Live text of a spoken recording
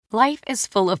Life is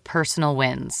full of personal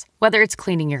wins, whether it's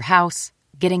cleaning your house,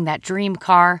 getting that dream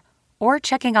car, or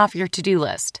checking off your to-do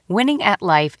list. Winning at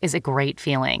life is a great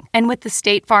feeling. And with the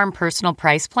State Farm Personal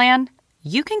Price Plan,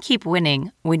 you can keep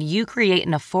winning when you create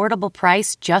an affordable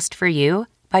price just for you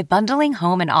by bundling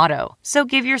home and auto. So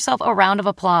give yourself a round of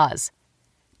applause.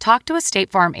 Talk to a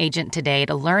State Farm agent today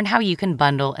to learn how you can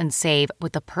bundle and save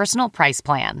with the Personal Price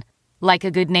Plan. Like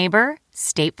a good neighbor,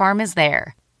 State Farm is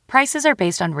there. Prices are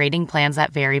based on rating plans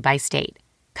that vary by state.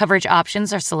 Coverage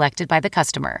options are selected by the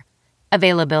customer.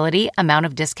 Availability, amount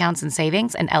of discounts and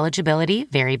savings, and eligibility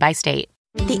vary by state.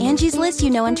 The Angie's List you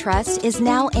know and trust is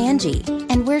now Angie,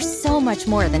 and we're so much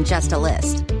more than just a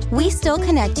list. We still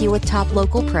connect you with top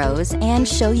local pros and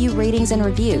show you ratings and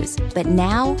reviews, but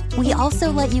now we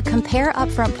also let you compare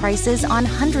upfront prices on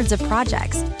hundreds of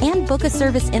projects and book a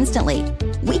service instantly.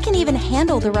 We can even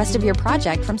handle the rest of your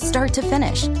project from start to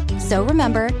finish. So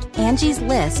remember, Angie's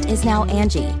List is now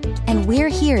Angie, and we're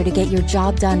here to get your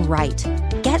job done right.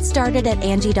 Get started at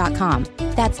Angie.com.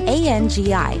 That's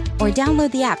ANGI, or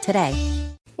download the app today.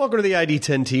 Welcome to the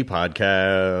ID10T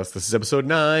podcast. This is episode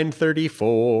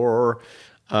 934.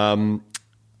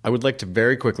 I would like to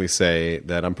very quickly say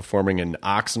that I'm performing in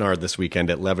Oxnard this weekend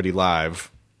at Levity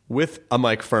Live with a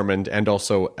Mike Furman and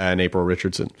also an April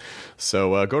Richardson.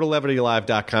 So go to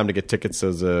levitylive.com to get tickets.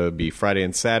 Those will be Friday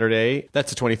and Saturday.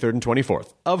 That's the 23rd and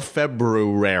 24th of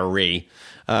February.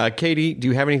 Katie, do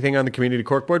you have anything on the community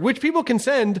corkboard? Which people can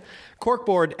send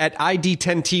corkboard at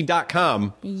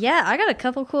id10t.com. Yeah, I got a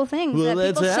couple cool things that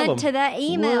people sent to that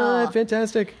email. What?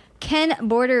 Fantastic. Ken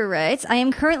Border writes, I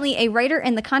am currently a writer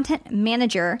and the content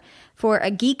manager for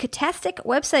a geek-tastic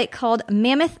website called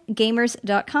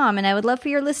mammothgamers.com, and I would love for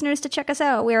your listeners to check us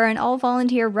out. We are an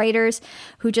all-volunteer writers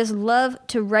who just love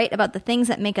to write about the things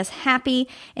that make us happy.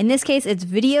 In this case, it's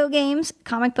video games,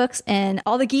 comic books, and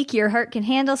all the geek your heart can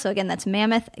handle. So again, that's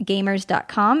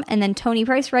mammothgamers.com. And then Tony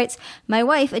Price writes, my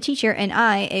wife, a teacher, and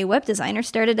I, a web designer,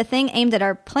 started a thing aimed at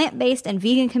our plant-based and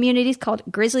vegan communities called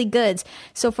Grizzly Goods.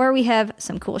 So far, we have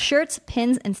some cool shirts,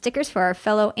 pins, and stickers for our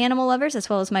fellow animal lovers,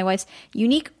 as well as my wife's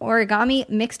unique origami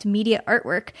mixed media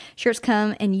artwork. Shirts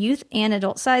come in youth and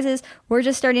adult sizes. We're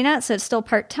just starting out, so it's still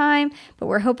part-time, but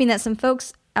we're hoping that some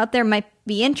folks out there might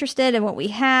be interested in what we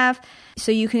have.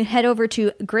 So you can head over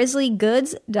to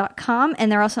grizzlygoods.com, and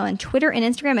they're also on Twitter and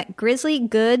Instagram at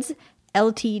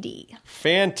grizzlygoods.ltd.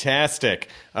 Fantastic.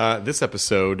 This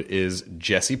episode is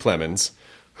Jesse Plemons,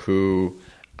 who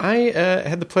I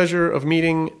had the pleasure of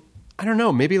meeting, I don't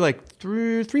know, maybe like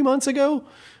three months ago.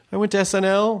 I went to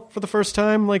SNL for the first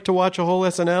time, like to watch a whole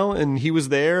SNL, and he was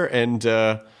there, and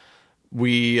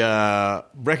we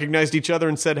recognized each other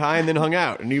and said hi and then hung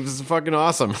out, and he was fucking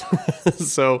awesome.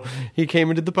 So he came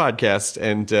and did the podcast,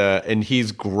 and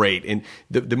he's great. And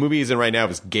the movie he's in right now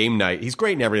is Game Night. He's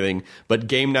great in everything, but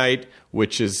Game Night,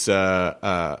 which is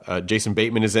Jason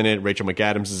Bateman is in it, Rachel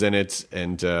McAdams is in it,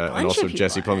 and also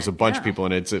Jesse Plemons, a bunch of people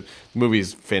in it. The movie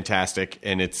is fantastic,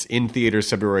 and it's in theaters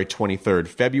February 23rd.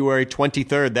 February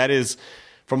 23rd, that is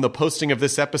from the posting of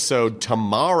this episode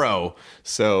tomorrow.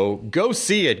 So go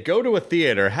see it. Go to a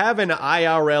theater. Have an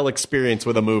IRL experience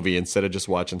with a movie instead of just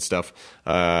watching stuff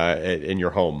in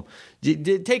your home.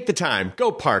 Take the time.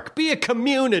 Go park. Be a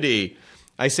community.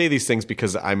 I say these things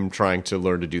because I'm trying to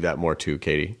learn to do that more too,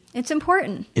 Katie. It's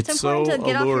important. It's important so to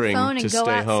get off your phone and go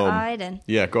outside. And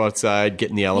yeah, go outside, get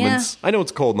in the elements. Yeah. I know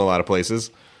it's cold in a lot of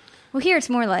places. Well, here it's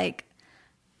more like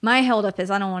my holdup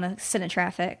is I don't want to sit in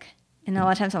traffic. And a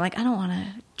lot of times I'm like, I don't want to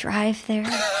drive there.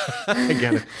 I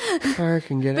gotta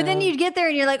park and get out. But then you get there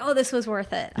and you're like, oh, this was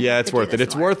worth it. Yeah, it's worth it.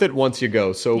 It's worth it once you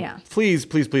go. So please,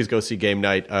 please, please go see Game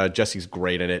Night. Jesse's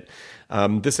great in it.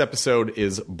 This episode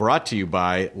is brought to you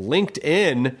by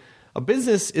LinkedIn. A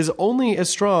business is only as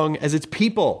strong as its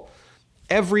people.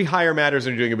 Every hire matters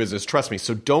when you're doing a business. Trust me.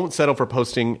 So don't settle for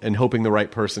posting and hoping the right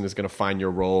person is going to find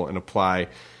your role and apply.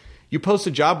 You post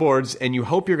to job boards and you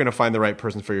hope you're going to find the right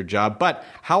person for your job, but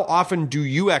how often do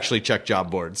you actually check job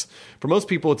boards? For most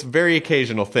people, it's a very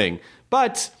occasional thing.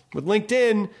 But with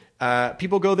LinkedIn,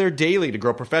 people go there daily to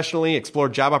grow professionally, explore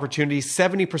job opportunities.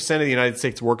 70% of the United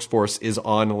States workforce is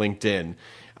on LinkedIn.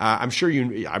 I'm sure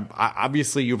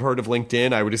obviously you've heard of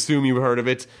LinkedIn. I would assume you've heard of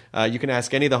it. You can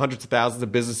ask any of the hundreds of thousands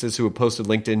of businesses who have posted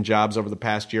LinkedIn jobs over the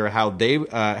past year how they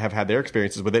have had their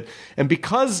experiences with it. And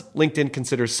because LinkedIn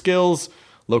considers skills,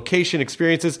 location,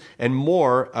 experiences, and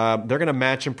more, they're going to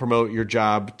match and promote your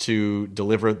job to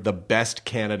deliver the best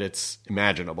candidates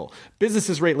imaginable.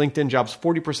 Businesses rate LinkedIn jobs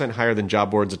 40% higher than job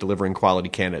boards at delivering quality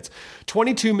candidates.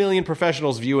 22 million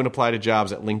professionals view and apply to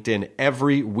jobs at LinkedIn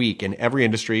every week in every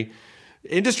industry.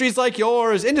 Industries like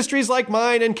yours, industries like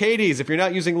mine and Katie's. If you're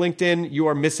not using LinkedIn, you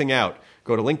are missing out.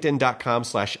 Go to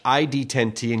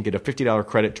linkedin.com/ID10T and get a $50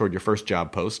 credit toward your first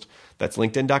job post. That's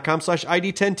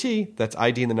linkedin.com/ID10T. That's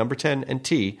ID in the number 10 and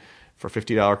T for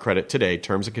 $50 credit today.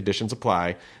 Terms and conditions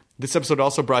apply. This episode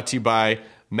also brought to you by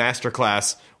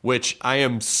Masterclass, which I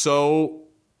am so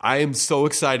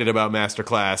excited about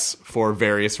Masterclass for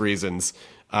various reasons.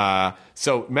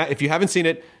 So if you haven't seen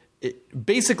it,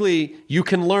 basically you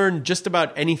can learn just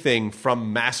about anything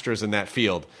from masters in that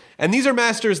field. And these are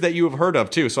masters that you have heard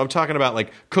of too. So I'm talking about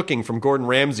like cooking from Gordon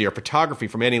Ramsay, or photography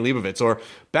from Annie Leibovitz, or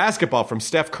basketball from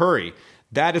Steph Curry.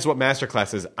 That is what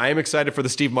Masterclass is. I am excited for the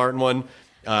Steve Martin one.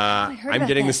 I'm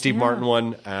getting the Steve Martin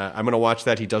one. I'm going to watch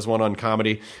that. He does one on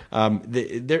comedy.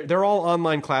 They're all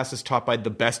online classes taught by the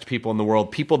best people in the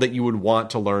world, people that you would want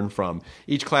to learn from.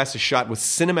 Each class is shot with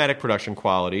cinematic production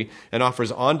quality and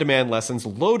offers on-demand lessons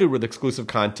loaded with exclusive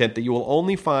content that you will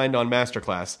only find on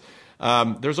Masterclass.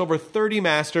 There's over 30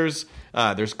 masters.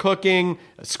 There's cooking,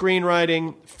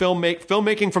 screenwriting,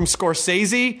 filmmaking from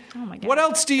Scorsese. Oh my God. What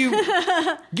else do you...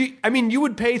 you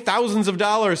would pay thousands of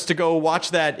dollars to go watch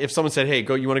that if someone said, hey,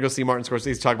 you want to go see Martin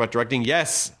Scorsese talk about directing?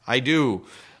 Yes, I do.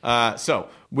 So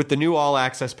with the new All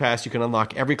Access Pass, you can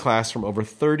unlock every class from over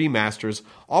 30 masters,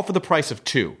 all for the price of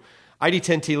 2.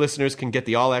 ID10T listeners can get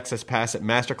the All Access Pass at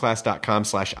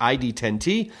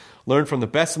masterclass.com/ID10T. Learn from the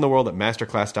best in the world at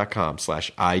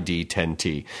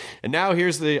masterclass.com/ID10T. And now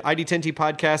here's the ID10T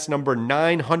podcast number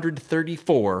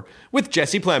 934 with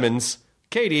Jesse Plemons.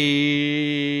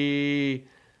 Katie,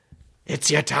 it's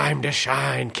your time to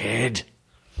shine, kid.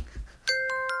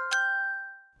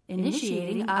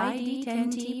 Initiating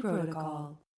ID10T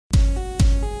protocol.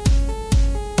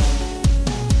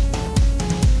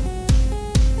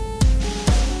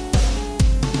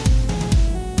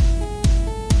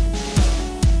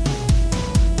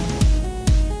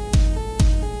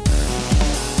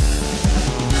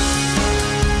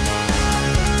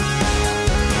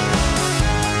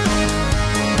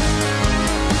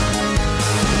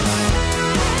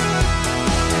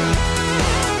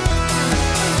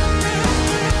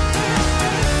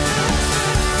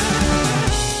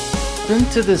 Been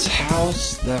to this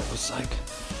house that was like,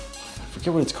 I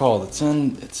forget what it's called. It's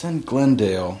in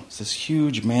Glendale. It's this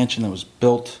huge mansion that was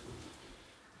built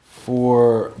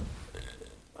for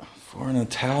an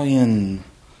Italian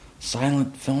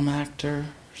silent film actor.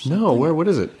 No, what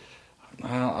is it?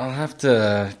 I'll have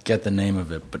to get the name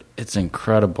of it, but it's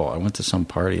incredible. I went to some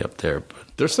party up there.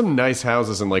 But there's some nice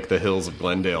houses in like the hills of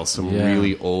Glendale. Some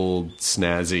really old,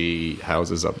 snazzy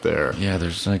houses up there. Yeah,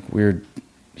 there's like weird,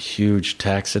 huge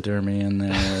taxidermy in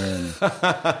there. And...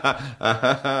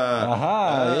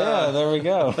 yeah, there we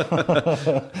go.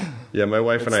 Yeah, my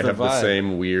wife and I have the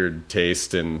same weird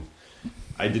taste, and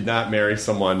I did not marry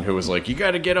someone who was like, you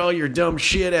got to get all your dumb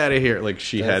shit out of here. Like,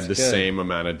 she had the same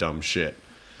amount of dumb shit.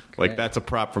 Okay. Like, that's a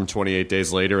prop from 28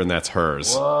 Days Later, and that's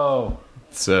hers. Whoa.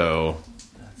 So.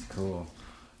 That's cool.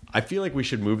 I feel like we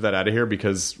should move that out of here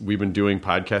because we've been doing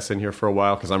podcasts in here for a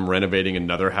while because I'm renovating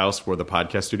another house where the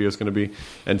podcast studio is going to be.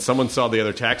 And someone saw the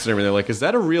other taxidermy and they're like, is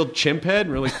that a real chimp head?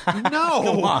 And we're like, no.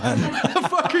 Come on. What the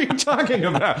fuck are you talking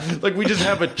about? Like, we just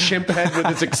have a chimp head with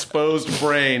its exposed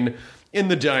brain in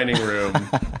the dining room.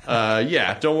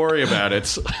 Yeah, don't worry about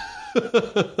it.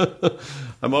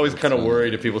 I'm always kind of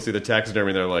worried if people see the taxidermy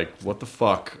and they're like, what the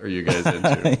fuck are you guys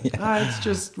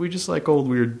into? We just like old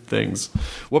weird things.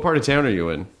 What part of town are you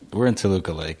in? We're in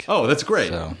Toluca Lake. Oh, that's great.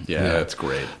 So, yeah, that's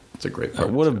great. It's a great part.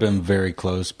 It would have been very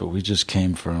close, but we just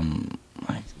came from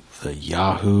like the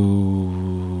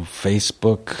Yahoo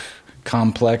Facebook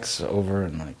complex over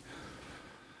in like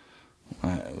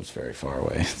it was very far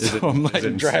away. I'm like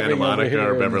driving Santa Monica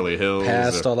or Beverly Hills?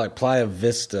 Past all like Playa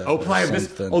Vista. Oh, Playa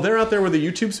Vista. Oh, they're out there where the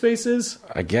YouTube space is?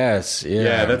 I guess, yeah.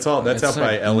 Yeah, that's out like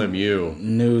by LMU.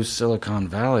 New Silicon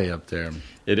Valley up there.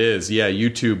 It is, yeah.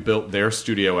 YouTube built their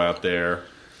studio out there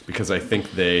because I think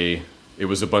it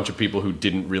was a bunch of people who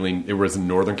didn't really, it was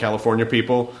Northern California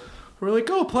people who were like,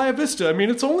 oh, Playa Vista. I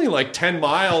mean, it's only like 10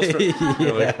 miles.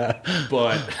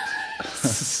 But...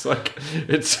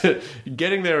 it's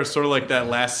getting there is sort of like that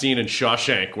last scene in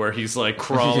Shawshank where he's like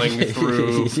crawling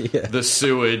through the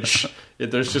sewage.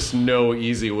 There's just no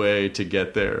easy way to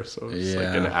get there, so it's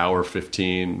like an hour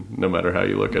 15, no matter how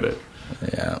you look at it.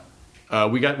 Yeah.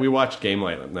 We watched Game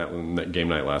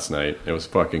Night last night. It was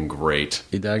fucking great.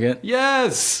 You dug it?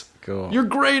 Yes. Cool. You're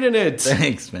great in it.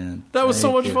 Thanks, man. That was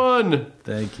so much fun.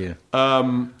 Thank you.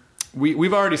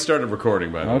 We've already started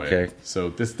recording, by the way. Okay.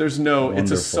 So it's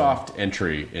a soft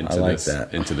entry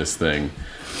into this thing.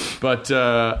 But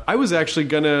I was actually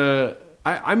gonna.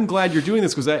 I'm glad you're doing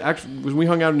this because when we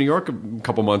hung out in New York a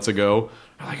couple months ago,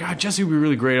 I'm like, Jesse would be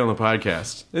really great on the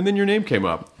podcast, and then your name came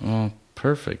up. Well,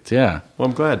 perfect. Yeah. Well,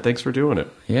 I'm glad. Thanks for doing it.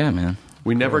 Yeah, man.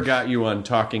 We never got you on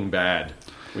Talking Bad.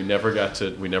 We never got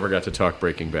to talk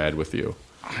Breaking Bad with you.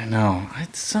 I know.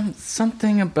 It's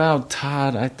something about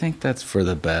Todd. I think that's for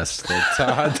the best. That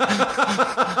Todd,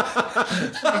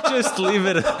 just leave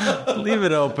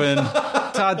it open.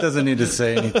 Todd doesn't need to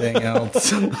say anything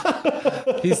else.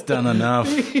 He's done enough.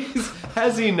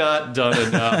 Has he not done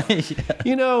enough?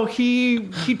 Yeah.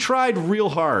 He tried real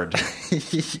hard.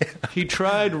 Yeah. He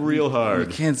tried real hard.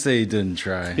 You can't say he didn't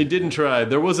try. He didn't try.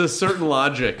 There was a certain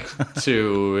logic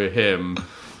to him,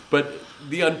 but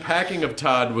the unpacking of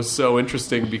Todd was so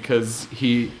interesting because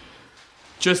he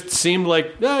just seemed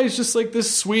like, he's just like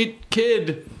this sweet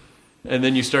kid. And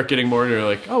then you start getting more and you're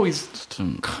like, oh, he's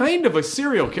kind of a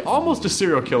serial killer, almost a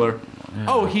serial killer. Yeah.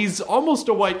 Oh, he's kind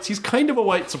of a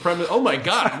white supremacist. Oh my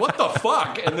God, what the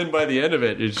fuck? And then by the end of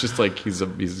it, it's just like he's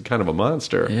kind of a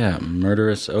monster. Yeah,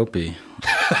 murderous Opie.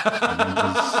 Yeah.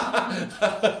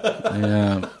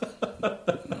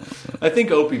 I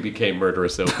think Opie became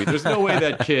murderous Opie. There's no way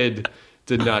that kid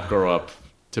did not grow up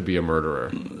to be a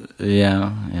murderer.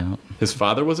 Yeah. His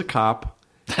father was a cop.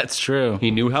 That's true.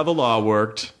 He knew how the law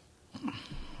worked.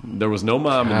 There was no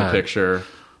mom in the picture.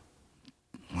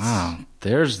 Wow,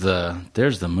 there's the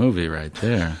movie right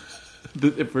there.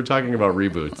 If we're talking about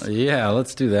reboots. Yeah,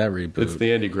 let's do that reboot. It's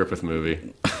the Andy Griffith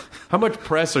movie. How much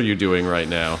press are you doing right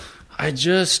now? I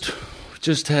just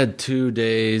had 2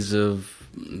 days of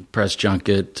press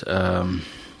junket, and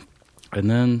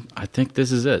then I think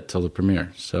this is it till the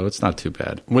premiere. So it's not too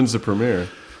bad. When's the premiere?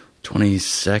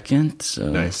 22nd. So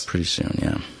nice. Pretty soon,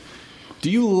 yeah. Do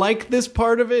you like this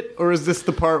part of it, or is this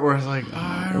the part where it's like,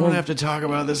 I don't have to talk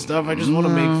about this stuff. I just want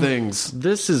to make things.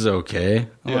 This is okay.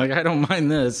 Yeah. Like, I don't mind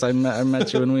this. I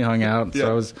met you and we hung out, so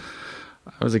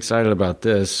I was excited about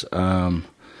this. The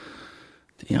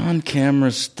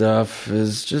on-camera stuff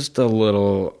is just a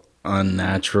little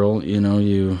unnatural.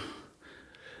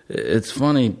 It's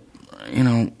funny.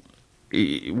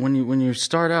 When you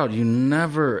start out, you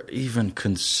never even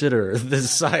consider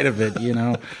this side of it.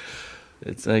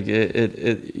 It's like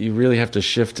you really have to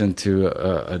shift into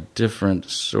a different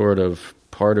sort of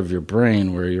part of your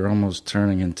brain where you're almost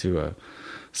turning into a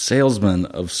salesman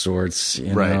of sorts,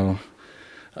 you know.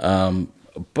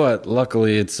 But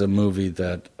luckily, it's a movie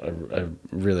that I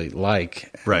really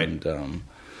like, right? And,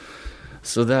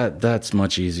 so that's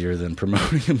much easier than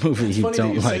promoting a movie it's you funny don't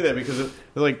that you like. say that because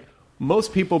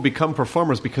most people become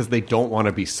performers because they don't want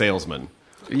to be salesmen.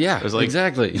 Yeah,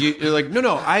 exactly. You're like,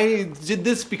 no, I did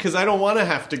this because I don't want to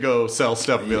have to go sell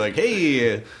stuff and be like,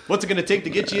 hey, what's it going to take to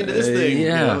get you into this thing?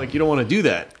 Yeah. You don't want to do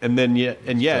that. And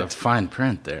yet, fine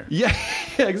print there. Yeah,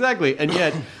 exactly. And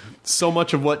yet, so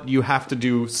much of what you have to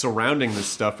do surrounding this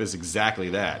stuff is exactly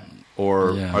that.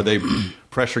 Or are they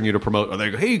pressuring you to promote? Are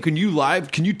they, hey, can you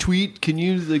live? Can you tweet? Can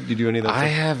you did you do any of that? I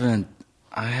haven't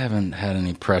had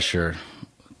any pressure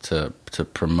to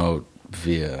promote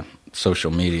via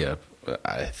social media.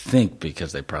 I think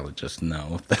because they probably just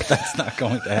know that that's not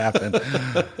going to happen.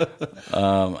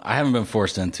 I haven't been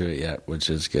forced into it yet, which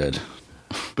is good.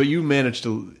 But you managed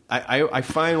to. I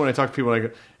find when I talk to people,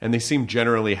 and they seem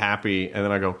generally happy, and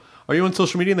then I go, "Are you on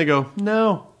social media?" And they go,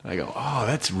 "No." I go, "Oh,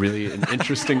 that's really an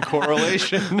interesting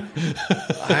correlation."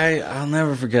 I'll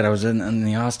never forget. I was in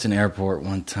the Austin airport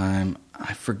one time.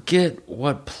 I forget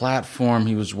what platform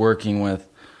he was working with.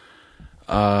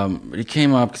 He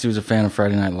came up because he was a fan of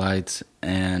Friday Night Lights,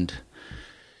 and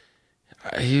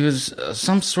he was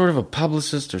some sort of a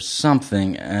publicist or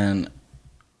something, and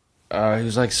he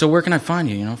was like, so where can I find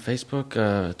you?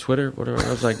 Facebook, Twitter, whatever. I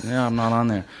was like, no, I'm not on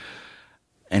there.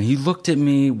 And he looked at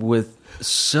me with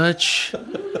such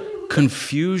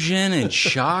confusion and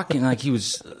shock, and like he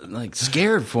was like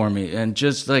scared for me and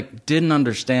just like didn't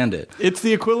understand it. It's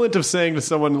the equivalent of saying to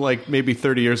someone like maybe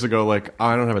 30 years ago, like, oh,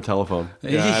 I don't have a telephone.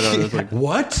 Yeah, I don't. It's like,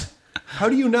 what? How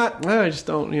do you not? I just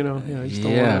don't. I just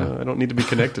don't. I don't need to be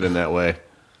connected in that way.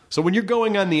 So when you're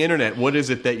going on the internet, what is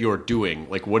it that you're doing?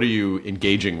 Like, what are you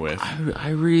engaging with?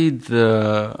 I read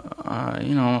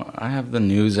I have the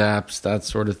news apps, that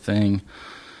sort of thing.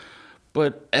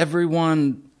 But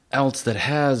everyone else that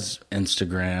has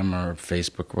Instagram or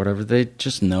Facebook or whatever, they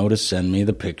just know to send me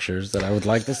the pictures that I would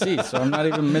like to see. So I'm not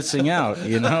even missing out,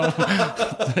 They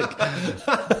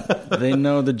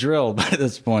know the drill by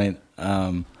this point.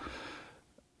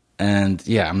 And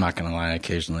yeah, I'm not going to lie. I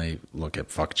occasionally look at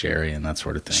Fuck Jerry and that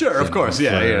sort of thing. Sure, of course.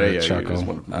 Yeah.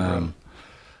 Chuckle.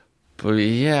 But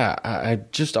yeah, I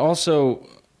just also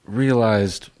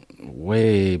realized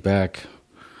way back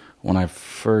when I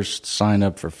first signed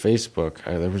up for Facebook,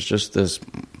 there was just this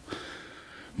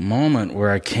moment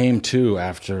where I came to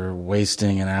after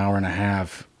wasting an hour and a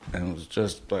half and it was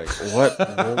just like,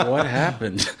 what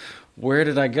happened? Where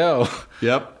did I go?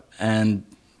 Yep. And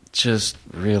just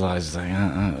realized like,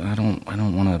 I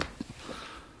don't want to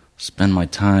spend my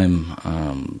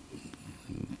time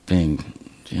being,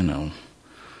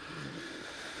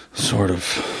 sort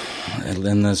of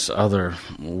in this other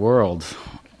world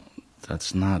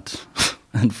that's not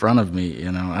in front of me.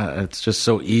 It's just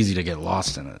so easy to get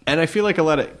lost in it. And I feel like a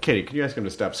lot of... Katie, can you ask him to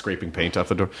stop scraping paint off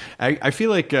the door? I feel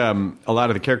like a lot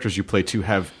of the characters you play, too,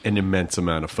 have an immense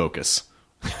amount of focus.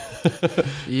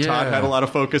 Yeah. Todd had a lot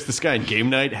of focus. This guy in Game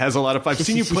Night has a lot of... I've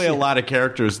seen you play a lot of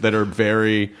characters that are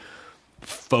very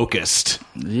focused.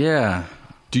 Yeah.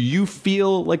 Do you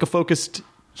feel like a focused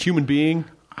human being?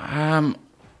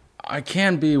 I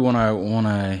can be when I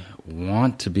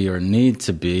want to be or need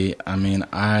to be. I mean,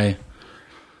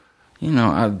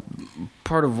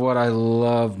 part of what I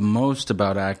love most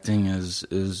about acting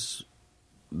is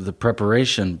the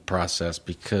preparation process,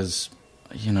 because,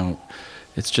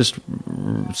 it's just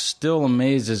still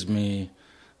amazes me.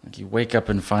 Like, you wake up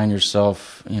and find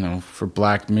yourself, for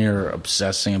Black Mirror,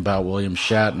 obsessing about William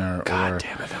Shatner. God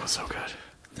damn it, that was so good.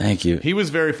 Thank you. He was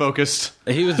very focused.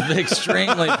 He was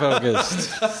extremely focused.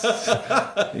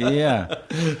 Yeah.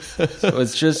 So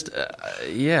it's just,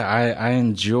 I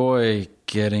enjoy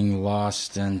getting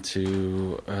lost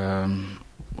into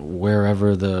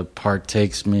wherever the part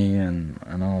takes me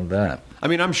and all of that. I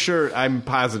mean, I'm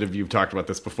positive you've talked about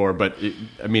this before, but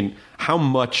how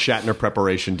much Shatner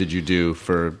preparation did you do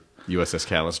for USS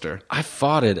Callister? I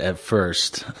fought it at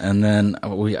first, and then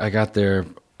I got there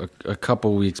a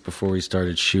couple weeks before we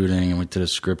started shooting, and we did a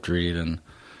script read, and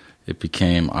it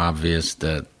became obvious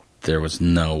that there was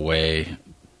no way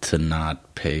to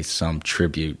not pay some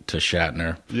tribute to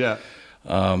Shatner. Yeah.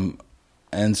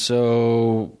 And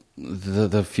so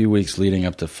the few weeks leading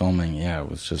up to filming, it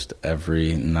was just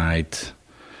every night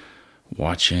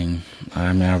watching.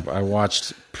 I mean, I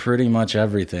watched pretty much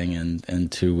everything in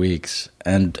 2 weeks,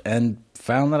 and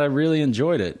found that I really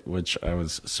enjoyed it, which I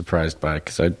was surprised by,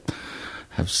 because I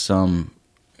have some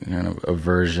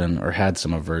aversion, or had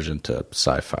some aversion to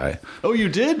sci-fi. Oh, you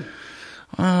did?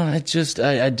 I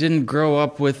didn't grow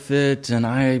up with it, and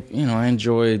I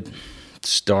enjoyed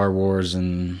Star Wars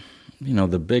and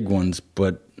the big ones,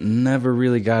 but never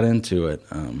really got into it.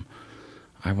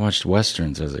 I watched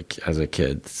westerns as a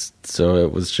kid, so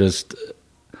it was just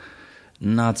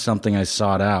not something I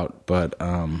sought out. But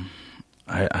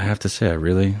I have to say,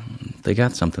 they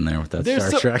got something there with that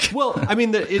Star Trek. Well, I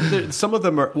mean, some of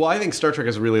them are. Well, I think Star Trek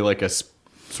is really like a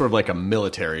sort of like a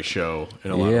military show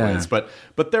in a lot of ways. But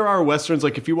there are westerns.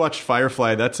 Like if you watch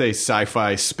Firefly, that's a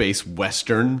sci-fi space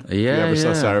western. Yeah, if you ever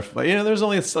saw Firefly, there's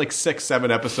only like 6-7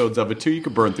 episodes of it too. You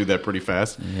could burn through that pretty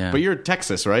fast. Yeah. But you're in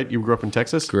Texas, right? You grew up in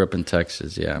Texas? Grew up in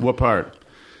Texas, yeah. What part?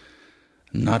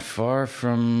 Not far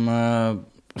from.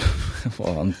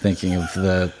 Well, I'm thinking of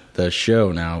the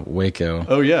show now, Waco.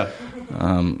 Oh yeah.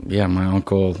 My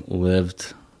uncle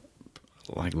lived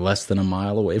like less than a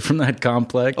mile away from that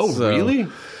complex. Oh, really?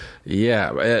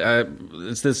 Yeah.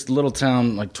 It's this little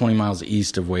town like 20 miles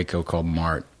east of Waco called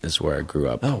Mart is where I grew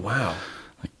up. Oh, wow.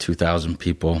 Like 2,000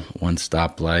 people, one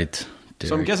stoplight.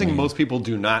 So I'm guessing most people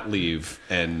do not leave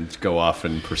and go off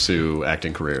and pursue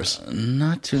acting careers.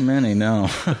 Not too many, no.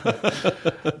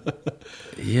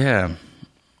 Yeah.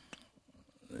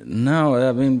 No,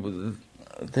 I mean,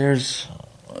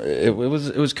 it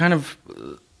was kind of,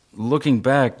 looking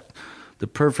back, the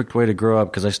perfect way to grow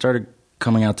up, because I started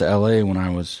coming out to LA when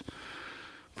I was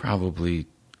probably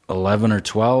 11 or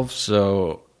 12,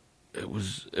 so it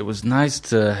was nice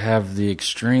to have the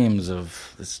extremes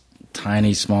of this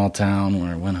tiny small town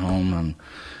where I went home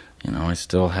and I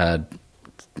still had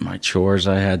my chores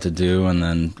I had to do, and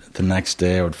then the next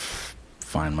day I would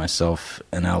find myself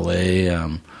in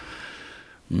LA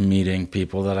meeting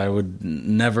people that I would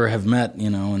never have met,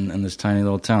 in this tiny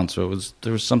little town. So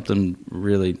there was something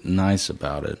really nice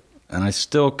about it. And I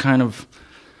still kind of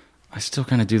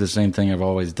do the same thing I've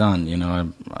always done.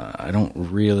 I don't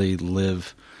really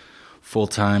live full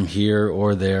time here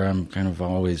or there. I'm kind of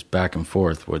always back and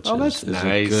forth, which is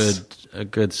nice. a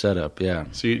good setup. Yeah.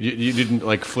 So you didn't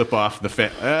like flip off the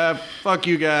fuck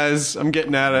you guys, I'm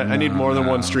getting at it. I need more than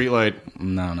one streetlight.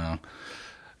 No.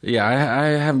 Yeah, I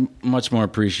have much more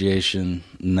appreciation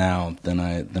now than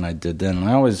I did then. And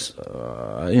I always, it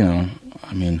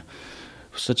was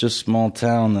such a small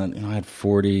town that I had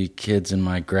 40 kids in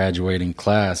my graduating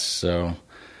class, so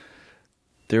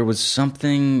there was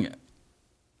something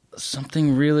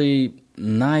really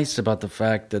nice about the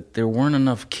fact that there weren't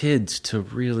enough kids to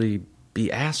really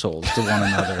be assholes to one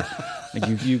another.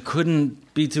 Like you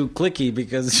couldn't be too cliquey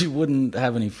because you wouldn't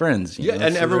have any friends. You know?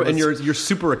 And and you're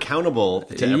super accountable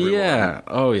to everyone. Yeah.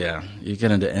 Oh yeah. You get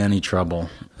into any trouble,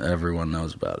 everyone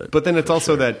knows about it. But then it's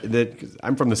also that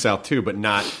I'm from the South too, but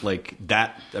not like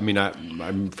that. I mean,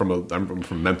 I'm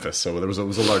from Memphis, so it was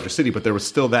a larger city, but there was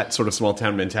still that sort of small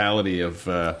town mentality of,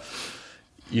 who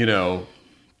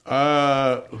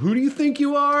do you think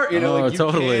you are? You you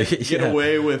totally can't get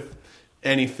away with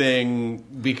anything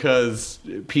because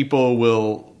people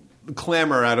will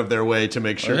clamor out of their way to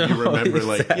make sure you remember,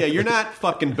 exactly. you're not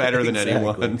fucking better than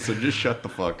anyone, so just shut the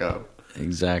fuck up.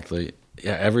 Exactly.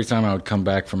 Yeah, every time I would come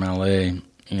back from LA,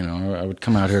 I would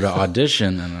come out here to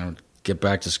audition, and I would get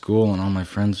back to school, and all my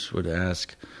friends would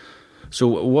ask, so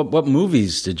what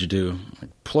movies did you do?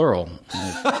 Like, plural.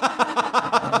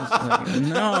 I was like,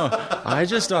 no, I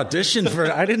just auditioned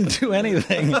I didn't do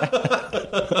anything.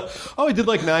 I did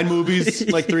like 9 movies,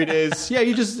 like 3 days. Yeah,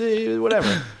 you just,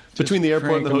 whatever. Between the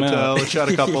airport and the hotel, shot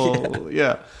a couple.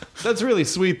 Yeah. That's really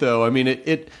sweet, though. I mean,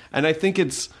 and I think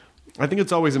it's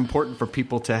always important for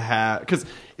people to have, because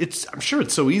I'm sure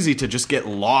it's so easy to just get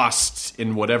lost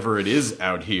in whatever it is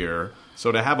out here.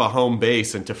 So to have a home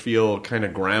base and to feel kind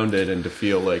of grounded and to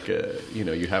feel like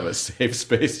you have a safe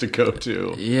space to go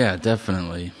to. Yeah,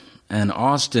 definitely. And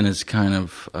Austin is kind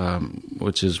of,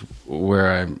 which is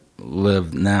where I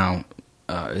live now.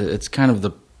 It's kind of the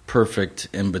perfect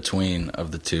in between of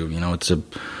the two. It's a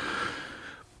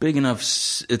big enough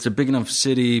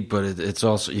city, but it's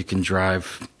also, you can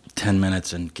drive 10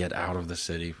 minutes and get out of the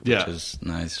city, which is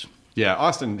nice. Yeah,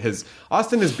 Austin has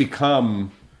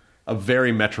become a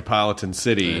very metropolitan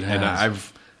city, and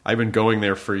I've been going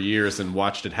there for years and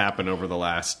watched it happen over the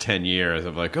last 10 years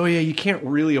of like, oh yeah, you can't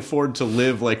really afford to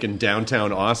live like in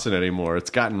downtown Austin anymore. It's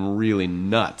gotten really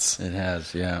nuts. It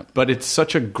has, yeah. But it's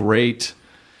such a great,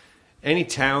 any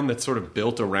town that's sort of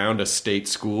built around a state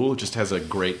school just has a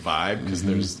great vibe because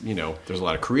there's a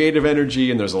lot of creative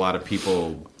energy and there's a lot of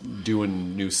people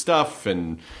doing new stuff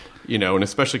and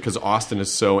especially because Austin is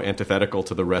so antithetical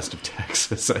to the rest of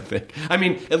Texas, I think. I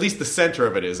mean, at least the center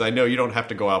of it is. I know you don't have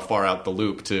to go out far out the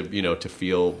loop to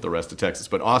feel the rest of Texas,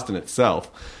 but Austin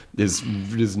itself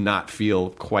does not feel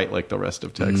quite like the rest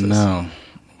of Texas. No,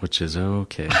 which is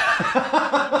okay.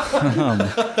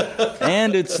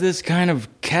 And it's this kind of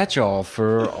catch-all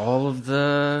for all of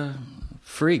the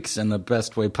freaks in the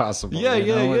best way possible.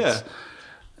 Yeah.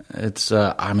 It's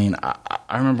I mean,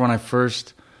 I remember when I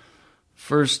first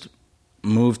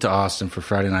moved to Austin for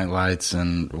Friday Night Lights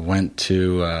and went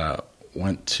to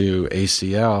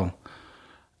ACL.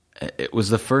 It was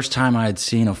the first time I had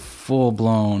seen a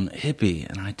full-blown hippie,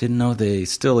 and I didn't know they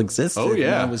still existed. Oh, yeah.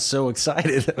 And I was so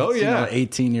excited. I was,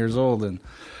 18 years old, and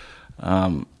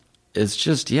it's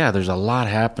just, there's a lot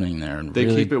happening there. And they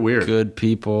really keep it weird. Good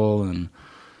people, and,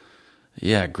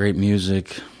 great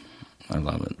music. I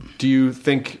love it. Do you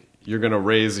think you're going to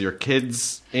raise your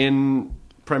kids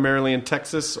primarily in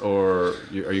Texas, or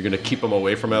are you going to keep them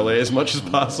away from LA as much as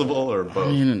possible, or both?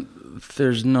 I mean,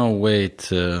 there's no way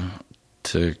to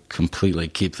completely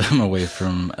keep them away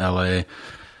from LA.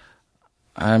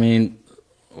 I mean,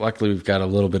 luckily we've got a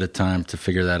little bit of time to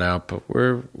figure that out, but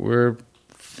we're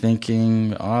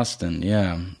thinking Austin,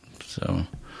 So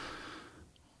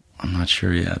I'm not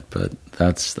sure yet, but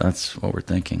that's what we're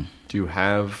thinking. Do you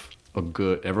have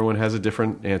everyone has a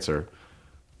different answer,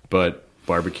 but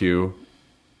barbecue.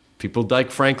 People like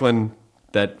Franklin,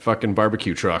 that fucking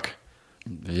barbecue truck.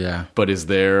 Yeah. But is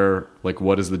there,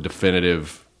 what is the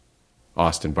definitive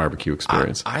Austin barbecue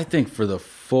experience? I think for the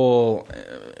full,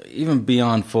 even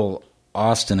beyond full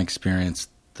Austin experience,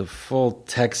 the full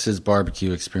Texas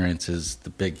barbecue experience is the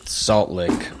big Salt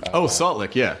Lick. Salt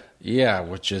Lick, yeah. Yeah,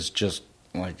 which is just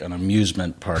like an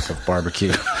amusement park of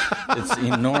barbecue. It's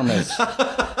enormous.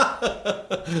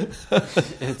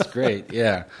 It's great,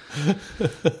 yeah.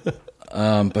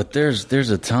 But there's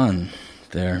a ton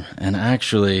there, and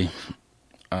actually,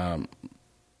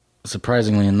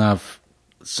 surprisingly enough,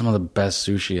 some of the best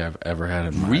sushi I've ever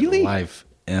had in my life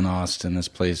in Austin. This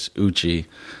place Uchi,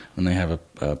 and they have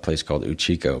a place called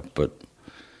Uchiko, but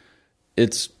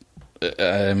it's,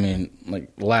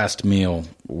 last meal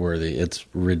worthy. It's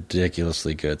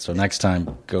ridiculously good. So next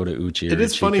time, go to Uchi. Or it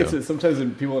is Uchiko. funny that sometimes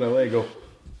people in LA go,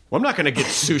 well, I'm not going to get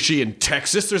sushi in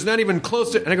Texas. There's not even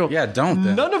close to... And I go, don't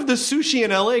then. None of the sushi in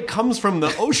LA comes from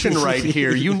the ocean right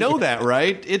here. You know that,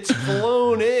 right? It's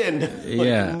flown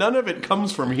in. None of it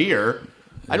comes from here.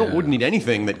 I wouldn't need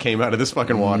anything that came out of this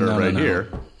fucking water here.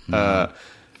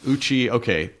 Uchi,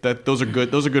 okay. Those are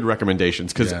good. Those are good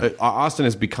recommendations because Austin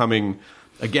is becoming...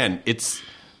 Again,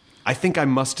 I think I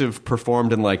must have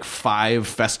performed in 5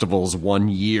 festivals one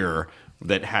year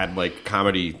that had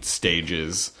comedy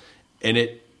stages. and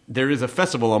there is a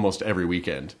festival almost every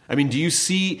weekend. I mean, do you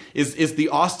see, is the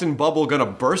Austin bubble going to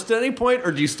burst at any point,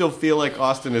 or do you still feel like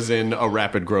Austin is in a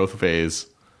rapid growth phase?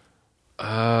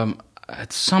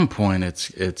 At some point,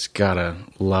 it's got to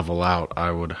level out,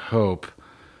 I would hope.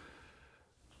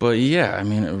 But yeah, I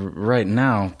mean, right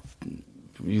now,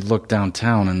 you look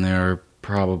downtown and there are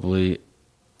probably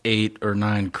 8 or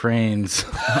 9 cranes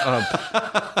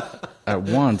up at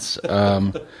once.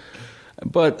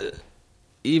 But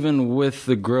even with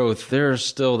the growth, there are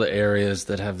still the areas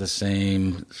that have the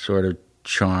same sort of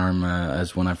charm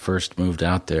as when I first moved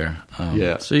out there.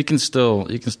 So you can still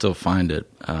find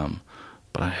it,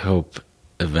 but I hope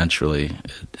eventually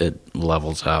it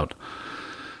levels out.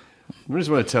 I just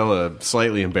want to tell a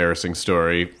slightly embarrassing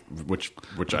story, which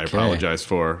I apologize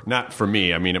for. Not for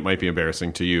me. I mean, it might be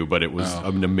embarrassing to you, but it was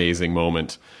an amazing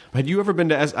moment. Had you ever been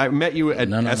to I met you at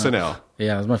SNL. No.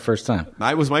 Yeah, it was my first time.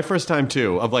 It was my first time,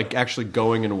 too, of like actually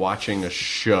going and watching a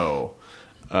show.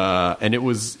 And it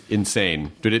was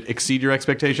insane. Did it exceed your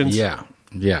expectations? Yeah,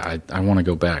 I want to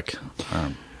go back.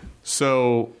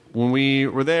 So when we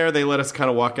were there, they let us kind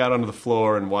of walk out onto the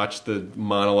floor and watch the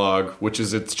monologue,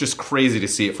 it's just crazy to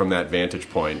see it from that vantage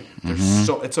point.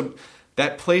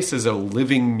 That place is a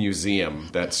living museum,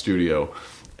 that studio.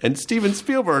 And Steven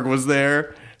Spielberg was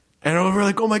there, and we were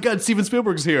like, oh my God, Steven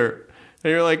Spielberg's here.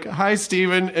 And you're like, hi,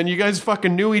 Steven. And you guys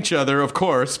fucking knew each other, of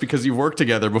course, because you've worked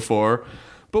together before.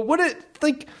 But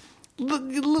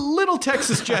little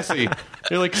Texas Jesse.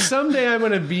 You're like, someday I'm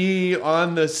going to be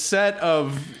on the set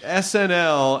of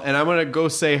SNL, and I'm going to go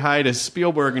say hi to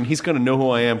Spielberg, and he's going to know who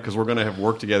I am because we're going to have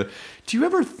worked together. Do you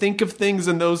ever think of things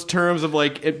in those terms of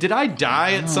like, did I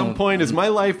die at some point? Is my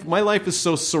life is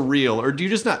so surreal, or do you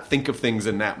just not think of things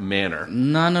in that manner?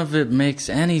 None of it makes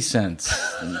any sense,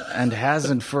 and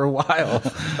hasn't for a while.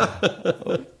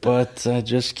 But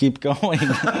just keep going.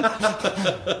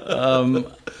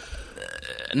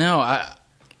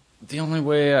 The only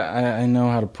way I know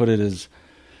how to put it is,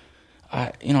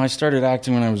 I started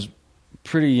acting when I was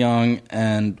pretty young,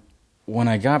 and when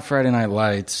I got Friday Night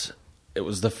Lights, it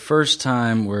was the first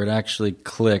time where it actually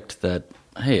clicked that,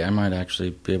 hey, I might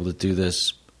actually be able to do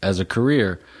this as a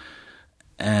career.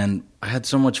 And I had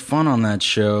so much fun on that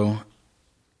show,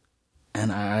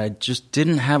 and I just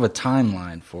didn't have a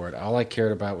timeline for it. All I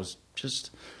cared about was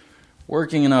just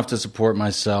working enough to support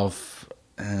myself,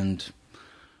 and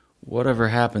whatever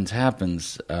happens.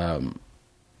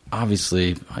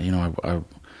 Obviously, I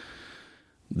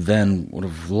then would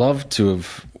have loved to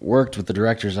have worked with the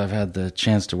directors I've had the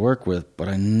chance to work with, but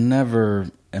I never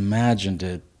imagined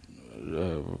it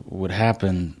would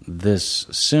happen this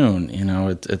soon.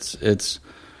 It's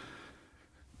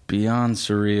beyond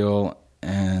surreal,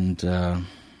 and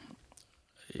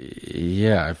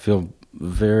I feel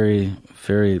very,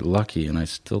 very lucky, and I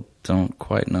still don't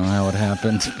quite know how it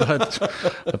happened, but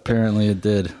apparently it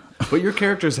did. But your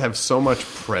characters have so much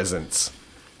presence.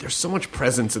 There's so much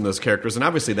presence in those characters, and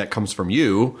obviously that comes from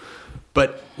you.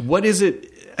 But what is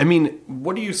it? I mean,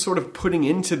 what are you sort of putting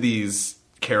into these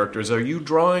characters? Are you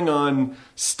drawing on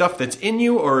stuff that's in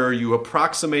you, or are you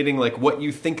approximating like what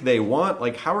you think they want?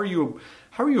 Like, how are you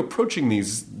approaching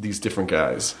these different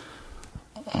guys?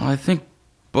 I think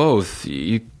both.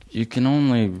 You can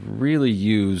only really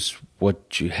use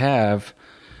what you have.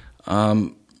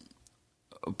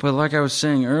 But like I was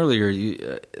saying earlier,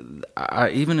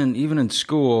 even in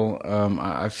school,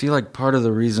 I feel like part of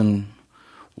the reason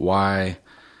why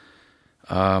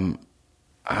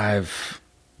I've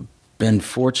been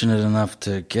fortunate enough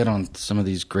to get on some of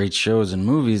these great shows and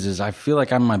movies is I feel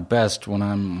like I'm my best when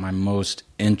I'm my most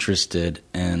interested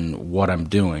in what I'm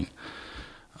doing.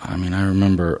 I mean, I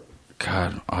remember,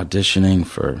 auditioning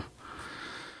for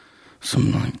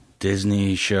some like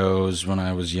Disney shows when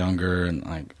I was younger, and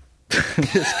like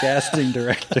this casting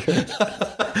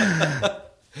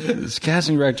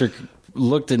director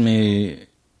looked at me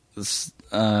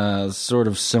sort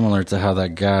of similar to how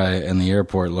that guy in the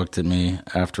airport looked at me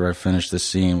after I finished the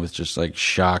scene, with just like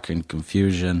shock and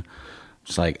confusion.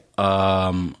 It's like,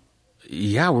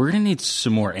 yeah, we're gonna need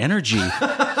some more energy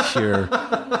here.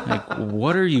 Like,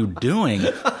 what are you doing?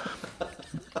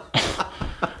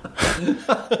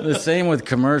 The same with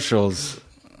commercials.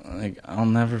 Like, I'll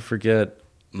never forget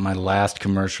my last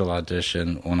commercial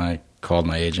audition when I called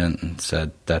my agent and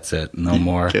said, that's it, no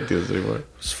more. Can't do this anymore. It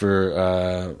was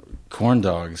for corn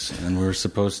dogs, and we were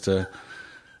supposed to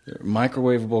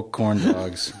microwavable corn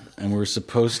dogs, and we were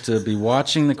supposed to be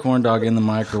watching the corn dog in the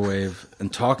microwave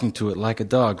and talking to it like a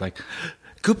dog, like,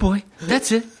 good boy,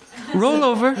 that's it, roll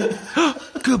over,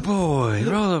 good boy,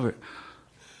 roll over.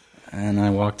 and I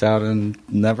walked out and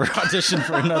never auditioned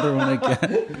for another one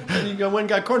again. And you went and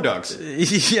got corn dogs.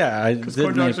 Yeah, because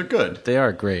corn dogs are good. They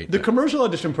are great. The commercial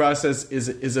audition process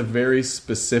is a very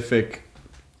specific.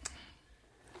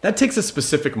 That takes a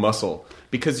specific muscle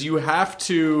because you have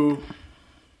to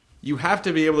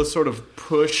be able to sort of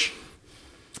push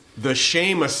the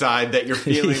shame aside that you're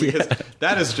feeling because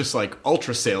that is just like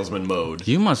ultra salesman mode.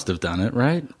 You must have done it,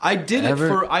 right? I did it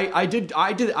for I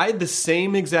had the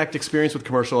same exact experience with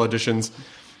commercial auditions,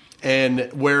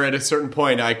 and where at a certain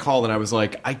point I called and I was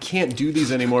like, I can't do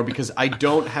these anymore because I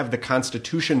don't have the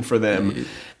constitution for them,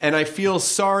 and I feel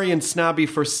sorry and snobby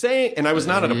for saying. And I was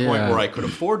not at a point where I could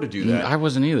afford to do that. I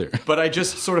wasn't either. But I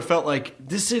just sort of felt like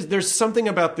there's something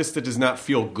about this that does not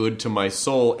feel good to my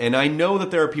soul, and I know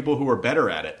that there are people who are better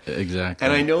at it. Exactly.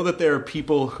 And I know that there are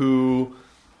people who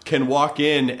can walk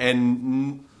in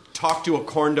and talk to a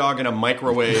corn dog in a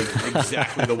microwave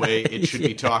exactly the way it should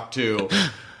be talked to.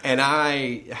 And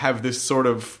I have this sort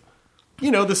of,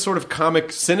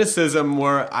 comic cynicism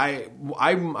where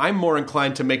I'm more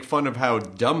inclined to make fun of how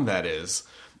dumb that is.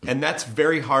 And that's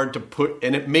very hard to put,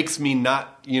 and it makes me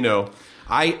not,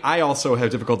 I also have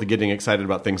difficulty getting excited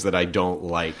about things that I don't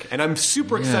like. And I'm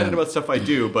super excited about stuff I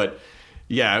do, but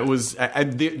yeah, it was,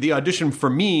 the audition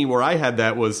for me where I had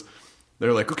that was,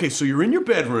 they're like, okay, so you're in your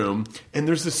bedroom, and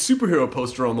there's this superhero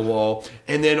poster on the wall,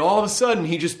 and then all of a sudden,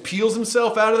 he just peels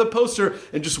himself out of the poster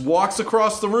and just walks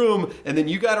across the room, and then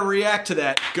you got to react to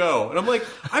that. Go. And I'm like,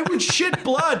 I would shit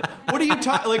blood. What are you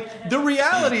talking? Like, the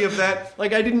reality of that,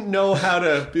 like, I didn't know how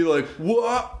to be like,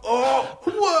 whoa, oh,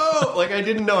 whoa. Like, I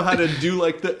didn't know how to do,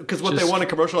 like, because what they want in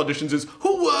commercial auditions is,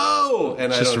 whoa.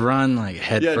 And just run, like,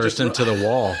 head first into the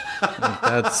wall. Like,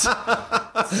 that's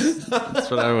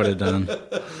what I would have done.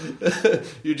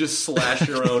 You just slash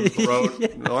your own throat.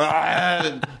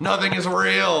 Nothing is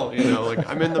real. Like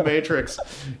I'm in the Matrix.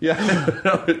 Yeah,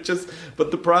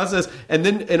 but the process,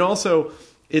 and also,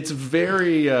 it's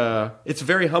very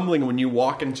humbling when you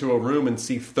walk into a room and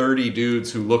see 30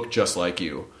 dudes who look just like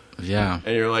you. Yeah,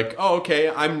 and you're like, oh, okay,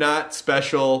 I'm not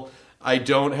special. I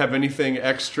don't have anything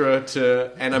extra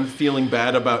and I'm feeling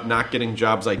bad about not getting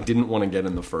jobs I didn't want to get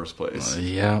in the first place.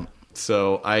 Yeah.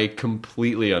 So I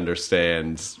completely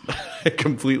understand. I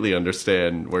completely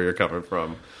understand where you're coming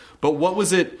from. But what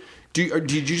was it?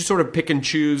 Did you sort of pick and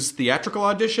choose theatrical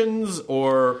auditions,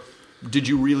 or did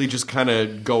you really just kind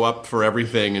of go up for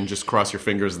everything and just cross your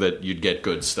fingers that you'd get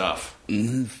good stuff?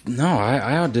 No,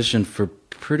 I auditioned for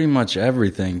pretty much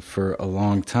everything for a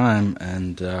long time,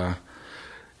 and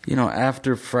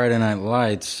after Friday Night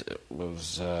Lights, it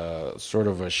was sort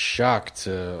of a shock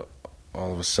to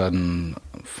all of a sudden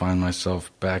find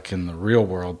myself back in the real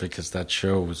world, because that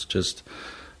show was just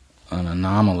an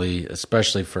anomaly,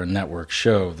 especially for a network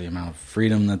show. The amount of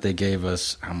freedom that they gave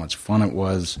us, how much fun it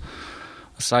was,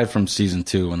 aside from season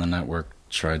 2 when the network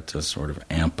tried to sort of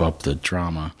amp up the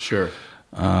drama. Sure.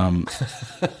 To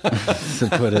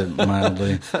put it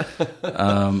mildly.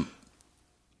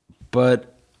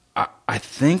 But I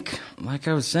think, like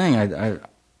I was saying, I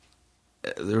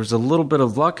there was a little bit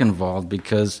of luck involved,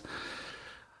 because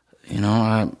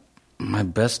my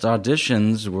best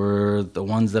auditions were the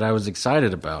ones that I was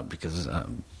excited about, because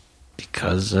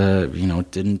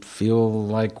it didn't feel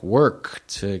like work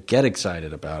to get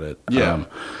excited about it. Yeah.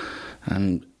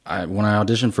 When I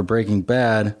auditioned for Breaking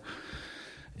Bad,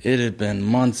 it had been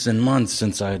months and months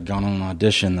since I had gone on an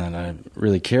audition that I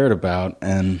really cared about,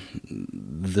 and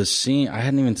the scene, I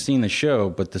hadn't even seen the show,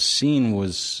 but the scene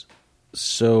was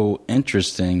so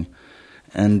interesting.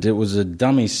 And it was a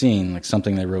dummy scene, like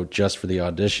something they wrote just for the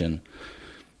audition.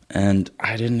 And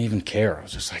I didn't even care. I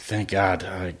was just like, thank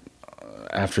God.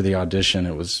 After the audition,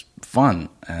 it was fun.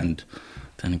 And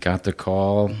then I got the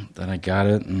call that I got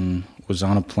it and was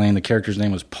on a plane. The character's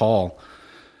name was Paul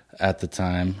at the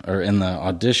time, or in the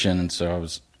audition. And so I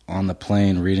was on the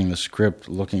plane reading the script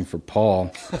looking for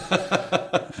Paul.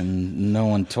 And no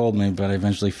one told me, but I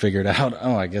eventually figured out,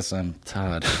 oh, I guess I'm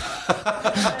Todd.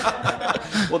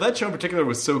 Well, that show in particular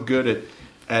was so good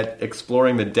at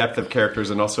exploring the depth of characters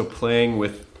and also playing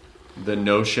with the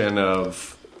notion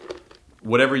of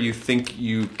whatever you think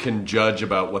you can judge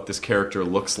about what this character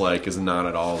looks like is not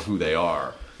at all who they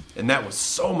are. And that was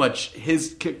so much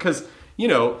because,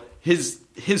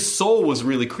 his soul was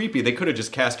really creepy. They could have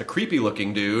just cast a creepy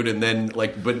looking dude and then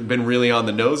been really on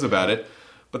the nose about it.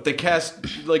 But they cast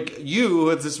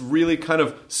you as this really kind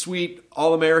of sweet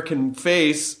all-American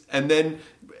face, and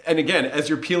again, as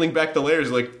you're peeling back the layers,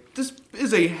 this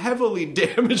is a heavily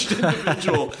damaged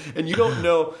individual, and you don't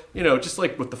know, just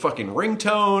like with the fucking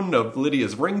ringtone of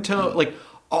Lydia's ringtone,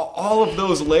 all of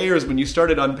those layers when you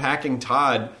started unpacking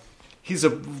Todd, he's a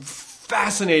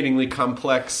fascinatingly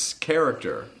complex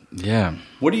character. Yeah.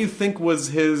 What do you think was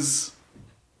his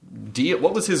deal?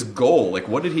 What was his goal? Like,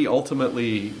 what did he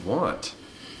ultimately want?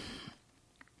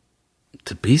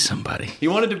 To be somebody. He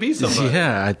wanted to be somebody.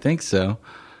 Yeah, I think so.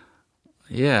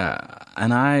 Yeah,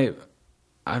 and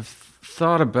I've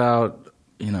thought about,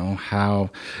 how,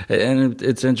 and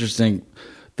it's interesting,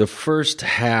 the first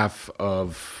half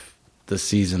of the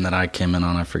season that I came in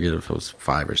on, I forget if it was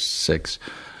 5 or 6,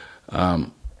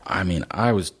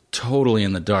 I was totally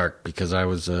in the dark because I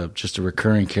was just a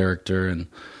recurring character, and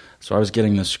so I was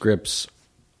getting the scripts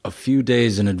a few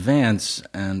days in advance,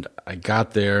 and I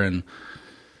got there and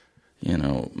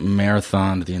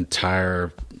marathoned the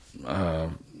entire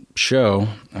show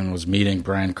and was meeting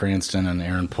Bryan Cranston and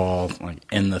Aaron Paul like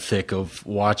in the thick of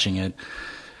watching it.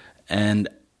 And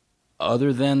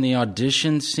other than the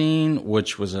audition scene,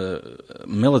 which was a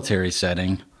military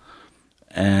setting,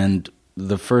 and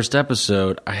the first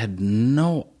episode, I had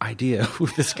no idea who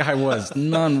this guy was,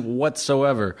 none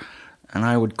whatsoever. And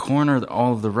I would corner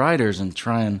all of the writers and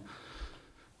try and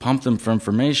pump them for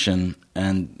information,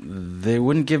 and they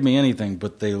wouldn't give me anything,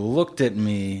 but they looked at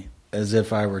me as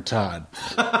if I were Todd.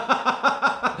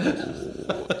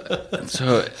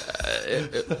 So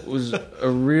it was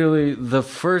the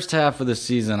first half of the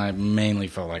season, I mainly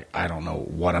felt like I don't know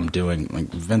what I'm doing. Like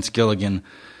Vince Gilligan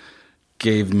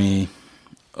gave me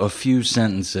a few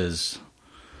sentences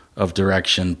of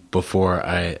direction before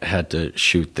I had to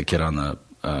shoot the kid on the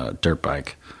dirt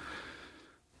bike.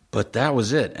 But that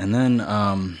was it. And then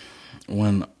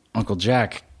when Uncle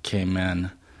Jack came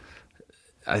in,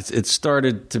 it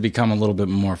started to become a little bit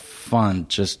more fun.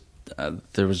 Just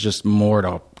there was just more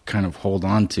to kind of hold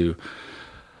on to.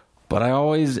 But I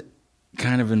always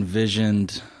kind of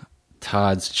envisioned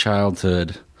Todd's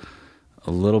childhood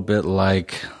a little bit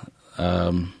like,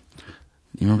 you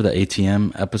remember the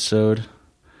ATM episode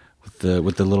with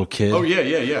the little kid? Oh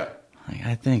yeah.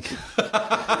 I think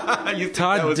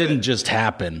Todd didn't just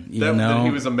happen. He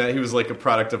was like a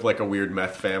product of like a weird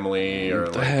meth family, or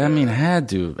like had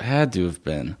to have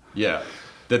been. Yeah,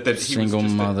 that he single was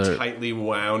just mother, a tightly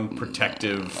wound,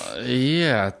 protective.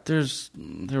 Yeah, there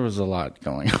was a lot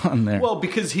going on there. Well,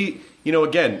 because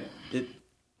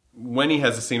when he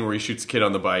has a scene where he shoots a kid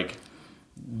on the bike,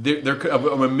 there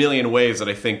are a million ways that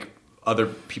I think other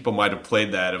people might have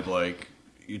played that of like,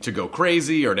 to go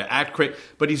crazy or to act crazy,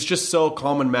 but he's just so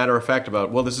calm and matter of fact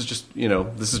about, well, this is just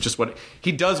what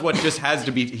he does. What just has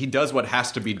to be, he does what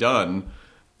has to be done,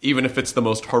 even if it's the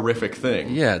most horrific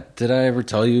thing. Yeah. Did I ever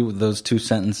tell you those 2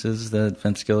 sentences that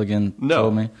Vince Gilligan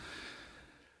told me?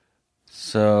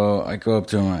 So I go up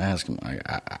to him and I ask him,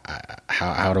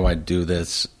 how do I do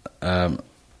this? And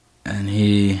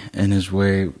he, in his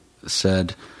way,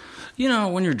 said,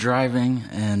 when you're driving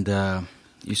and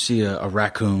you see a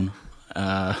raccoon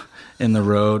in the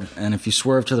road, and if you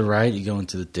swerve to the right, you go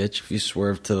into the ditch. If you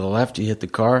swerve to the left, you hit the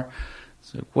car.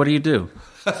 So what do?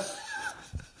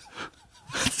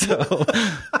 So,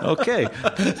 okay,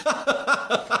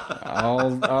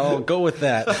 I'll go with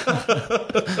that.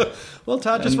 Well,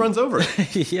 Todd just runs over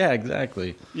it. Yeah,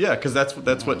 exactly. Yeah, because that's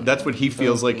what he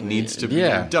feels like needs to be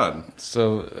done.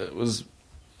 So it was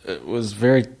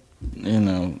very,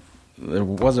 there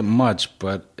wasn't much,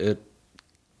 but it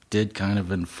did kind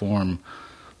of inform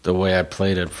the way I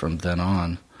played it from then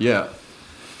on. Yeah.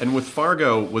 And with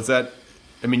Fargo, was that,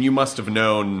 you must have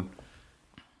known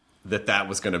that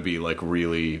was going to be like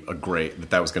really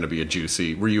that was going to be a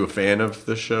juicy. Were you a fan of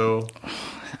the show?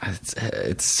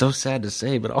 It's so sad to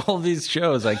say, but all these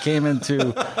shows I came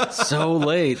into so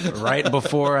late, right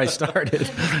before I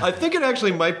started. I think it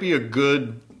actually might be it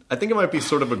might be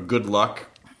sort of a good luck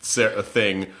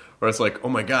thing, where it's like, oh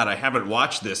my God, I haven't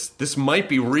watched this. This might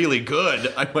be really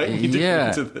good. I might need to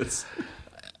get into this.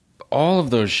 All of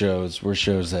those shows were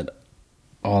shows that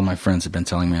all my friends had been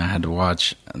telling me I had to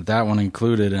watch. That one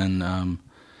included, and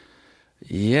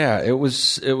it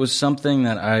was something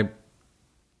that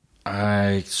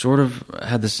I sort of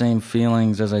had the same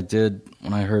feelings as I did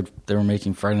when I heard they were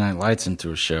making Friday Night Lights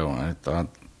into a show. I thought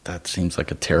that seems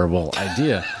like a terrible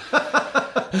idea,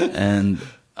 and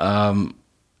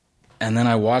then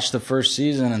I watched the first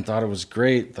season and thought it was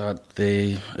great. Thought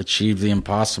they achieved the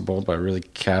impossible by really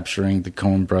capturing the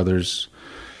Coen brothers'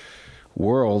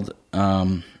 world.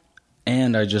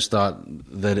 And I just thought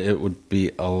that it would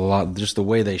be a lot, just the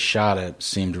way they shot it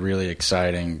seemed really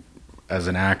exciting as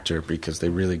an actor, because they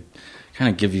really kind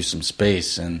of give you some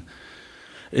space. And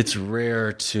it's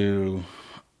rare to,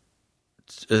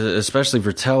 especially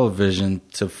for television,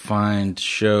 to find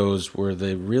shows where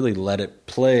they really let it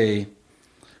play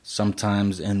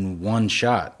sometimes in one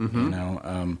shot,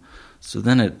 so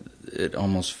then it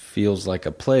almost feels like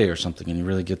a play or something, and you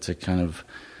really get to kind of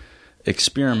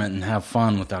experiment and have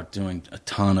fun without doing a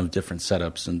ton of different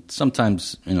setups. And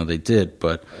sometimes, they did,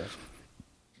 but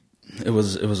it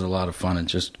was a lot of fun and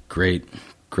just great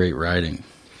writing.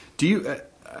 Do you?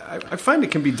 I find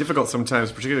it can be difficult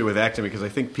sometimes, particularly with acting, because I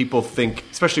think people think,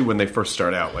 especially when they first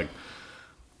start out, like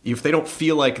if they don't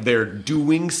feel like they're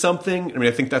doing something. I mean,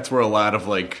 I think that's where a lot of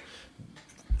like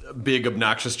big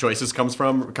obnoxious choices come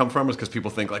from is because people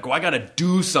think like, well, I got to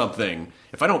do something.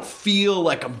 If I don't feel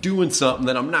like I'm doing something,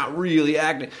 then I'm not really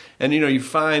acting. And you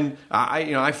find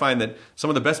I find that some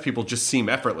of the best people just seem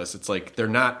effortless. It's like they're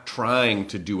not trying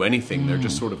to do anything. They're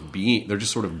just sort of being. They're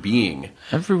just sort of being.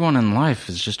 Everyone in life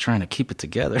is just trying to keep it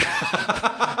together.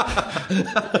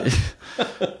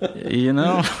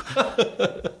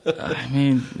 I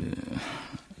mean,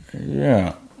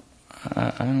 yeah.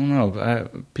 I don't know.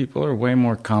 People are way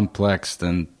more complex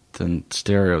than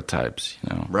stereotypes,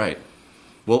 Right.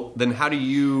 Well, then how do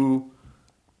you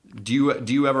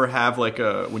ever have like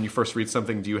when you first read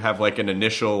something, do you have like an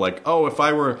initial like, oh, if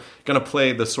I were going to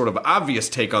play the sort of obvious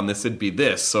take on this, it'd be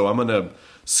this. So I'm going to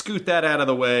scoot that out of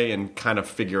the way and kind of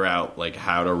figure out like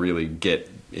how to really get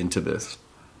into this.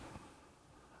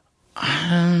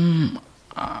 I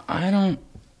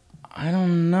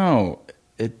don't know.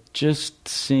 It just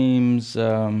seems,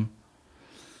 I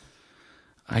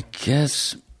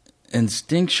guess,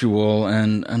 instinctual,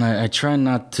 and I try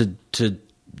not to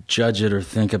judge it or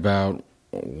think about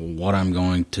what I'm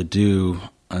going to do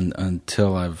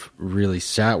until I've really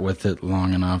sat with it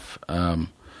long enough. But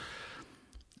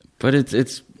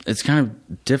it's kind of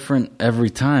different every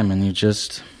time, and you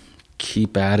just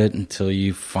keep at it until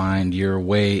you find your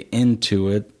way into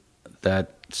it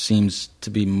that seems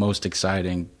to be most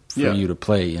exciting for you to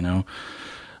play,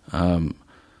 but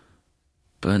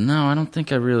no, I don't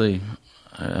think I really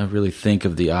think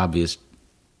of the obvious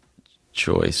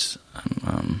choice.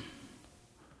 I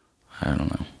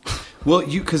don't know. Well, I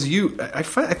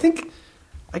think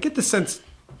I get the sense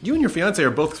you and your fiance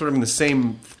are both sort of in the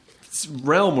same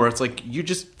realm where it's like you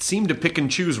just seem to pick and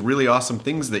choose really awesome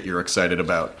things that you're excited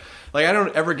about. Like I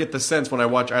don't ever get the sense when I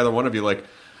watch either one of you like,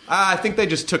 I think they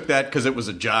just took that because it was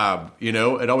a job,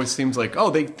 It always seems like, oh,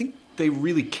 they think they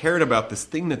really cared about this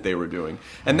thing that they were doing.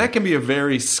 And that can be a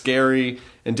very scary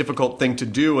and difficult thing to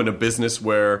do in a business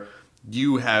where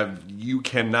you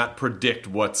cannot predict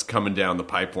what's coming down the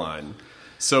pipeline.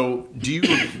 So do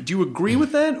you agree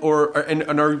with that? Or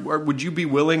would you be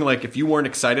willing, like if you weren't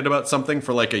excited about something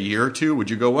for like a year or two, would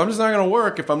you go, well, I'm just not going to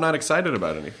work if I'm not excited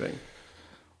about anything?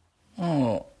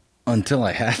 Oh, until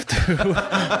I have to.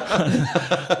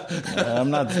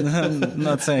 I'm not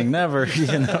saying never,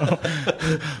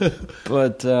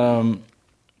 but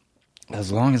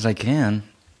as long as I can,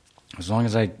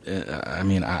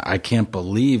 I can't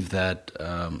believe that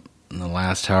in the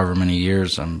last however many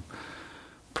years I'm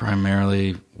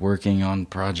primarily working on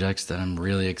projects that I'm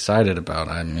really excited about.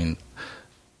 I mean,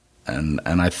 and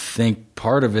I think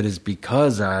part of it is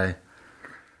because I've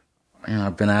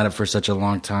been at it for such a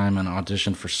long time and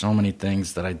auditioned for so many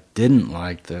things that I didn't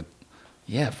like that.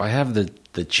 Yeah, if I have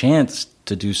the chance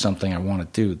to do something I want to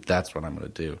do, that's what I'm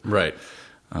going to do. Right.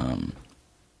 And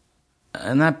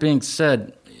that being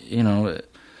said,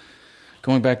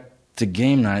 going back to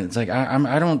game night, it's like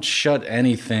I don't shut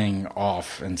anything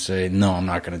off and say, no, I'm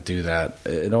not going to do that.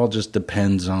 It all just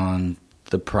depends on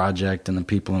the project and the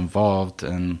people involved.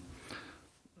 And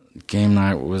game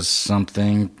night was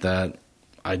something that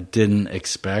I didn't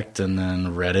expect, and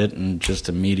then read it and just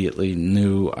immediately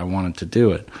knew I wanted to do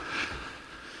it.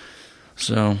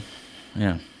 So,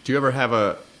 yeah. Do you ever have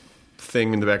a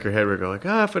thing in the back of your head where you go like,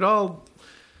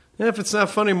 if it's not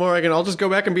fun anymore, I'll just go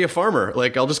back and be a farmer.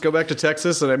 Like I'll just go back to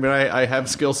Texas, and I have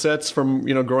skill sets from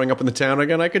growing up in the town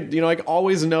again. I could I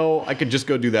always know I could just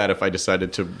go do that if I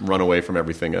decided to run away from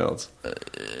everything else.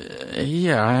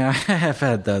 Yeah, I have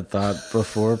had that thought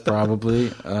before,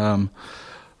 probably.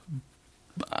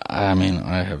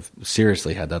 I have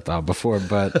seriously had that thought before,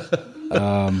 but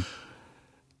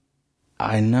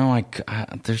I know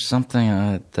there's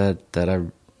something that I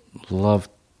love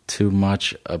too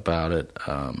much about it.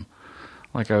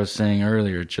 Like I was saying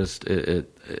earlier, just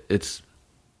it's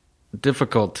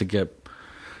difficult to get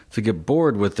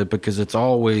bored with it because it's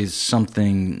always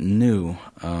something new,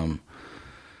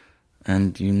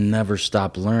 and you never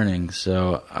stop learning.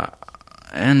 So,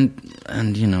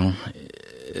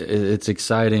 it's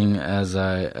exciting as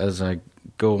I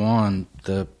go on,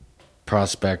 the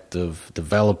prospect of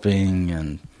developing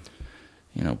and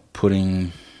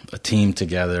putting a team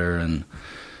together and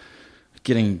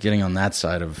getting on that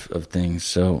side of things.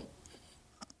 So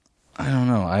I don't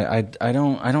know.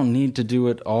 I don't need to do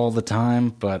it all the time,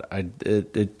 but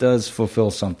it does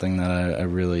fulfill something that I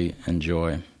really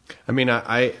enjoy. I mean,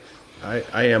 I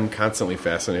am constantly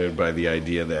fascinated by the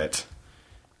idea that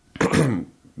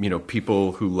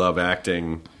people who love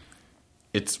acting,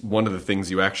 it's one of the things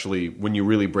you actually, when you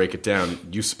really break it down,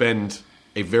 you spend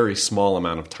a very small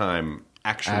amount of time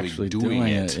actually doing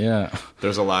it. Yeah.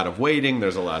 There's a lot of waiting,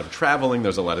 there's a lot of traveling,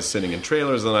 there's a lot of sitting in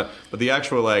trailers, but the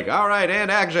actual all right, and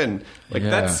action,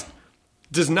 that's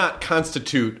does not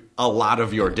constitute a lot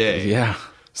of your day. Yeah.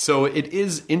 So it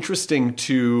is interesting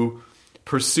to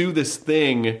pursue this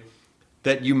thing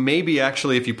that you maybe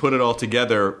actually, if you put it all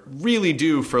together, really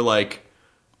do for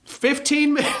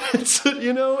 15 minutes,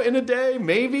 in a day,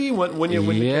 maybe when the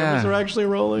cameras are actually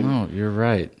rolling. No, you're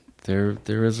right. There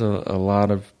is a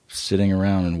lot of sitting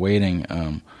around and waiting,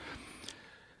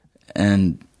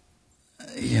 and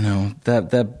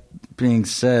that being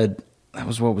said, that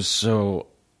was what was so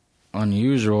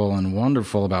unusual and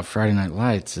wonderful about Friday Night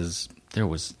Lights is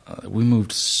we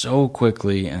moved so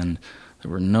quickly and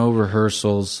there were no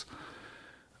rehearsals.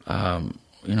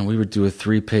 We would do a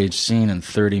 3-page scene in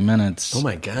 30 minutes. Oh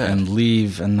my God. And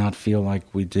leave and not feel like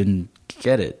we didn't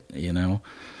get it,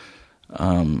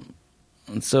 And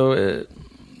so,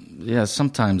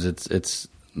 sometimes it's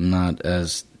not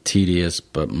as tedious,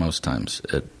 but most times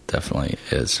it definitely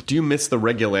is. Do you miss the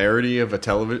regularity of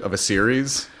a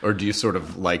series, or do you sort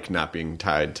of like not being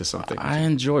tied to something? I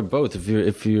enjoy both.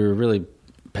 If you're really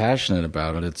passionate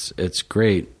about it, it's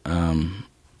great.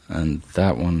 And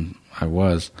that one I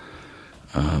was.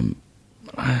 I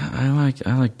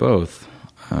like both.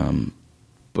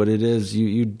 But it is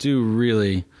you do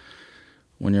really,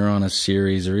 when you're on a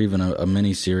series or even a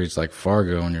mini series like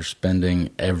Fargo and you're spending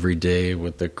every day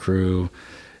with the crew,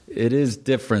 it is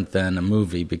different than a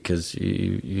movie because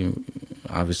you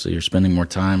obviously you're spending more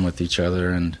time with each other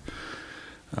and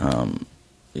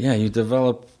you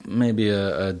develop maybe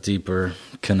a deeper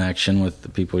connection with the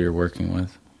people you're working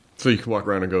with. So you can walk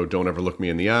around and go, "Don't ever look me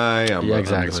in the eye. I'm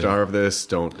the star of this.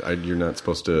 You're not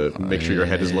supposed to make sure your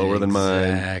head is lower than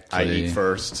mine. Exactly. I eat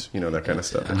first." That kind of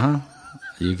stuff.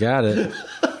 You got it.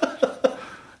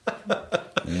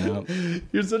 Yep.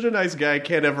 You're such a nice guy. I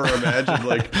can't ever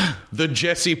imagine the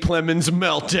Jesse Plemons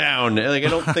meltdown. I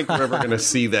don't think we're ever going to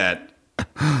see that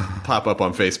pop up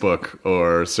on Facebook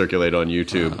or circulate on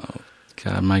YouTube. Oh,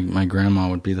 God, my grandma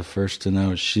would be the first to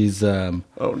know. She's oh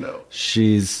no.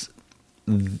 She's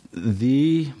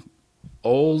the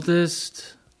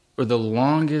oldest or the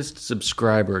longest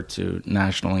subscriber to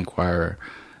National Enquirer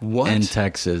in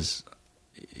Texas.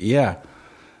 Yeah.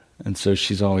 And so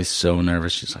she's always so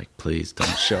nervous. She's like, "Please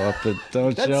don't show up. Don't show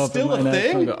up." That's still a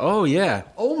thing? Oh yeah.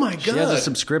 Oh my God. She has a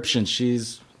subscription.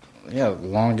 She's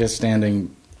longest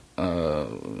standing.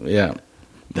 That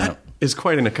is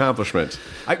quite an accomplishment.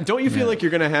 Don't you feel like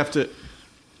you're going to have to?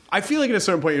 I feel like at a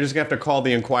certain point you're just going to have to call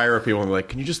the Enquirer people and be like,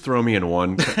 "Can you just throw me in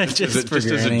one? just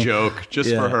as a joke, just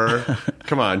for her?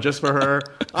 Come on, just for her.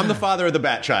 I'm the father of the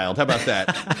Bat Child. How about that?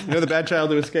 The Bat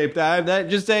Child who escaped.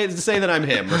 Just say that I'm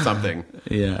him or something."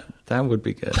 Yeah, that would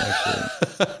be good,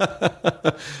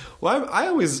 actually. Well, I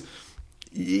always,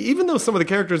 even though some of the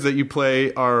characters that you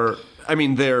play are,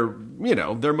 their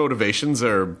motivations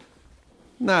are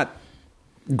not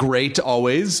great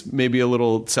always, maybe a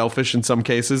little selfish in some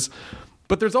cases.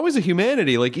 But there's always a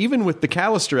humanity, even with the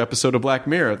Callister episode of Black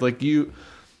Mirror, you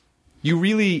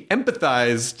really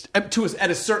empathized at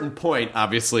a certain point.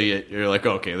 Obviously, you're like,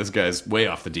 okay, this guy's way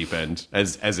off the deep end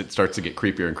as it starts to get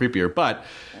creepier and creepier.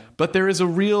 But there is a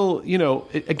real,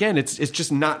 again, it's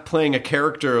just not playing a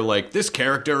character like this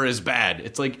character is bad.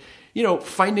 It's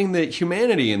finding the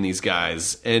humanity in these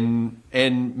guys and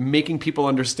making people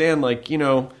understand,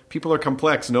 people are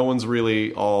complex. No one's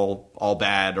really all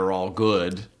bad or all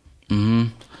good. Mm-hmm.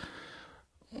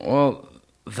 Well,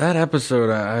 that episode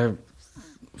I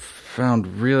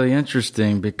found really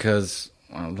interesting because,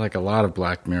 like a lot of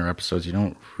Black Mirror episodes, you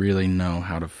don't really know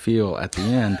how to feel at the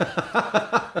end.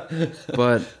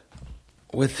 But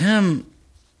with him,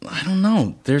 I don't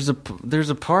know. There's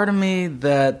a part of me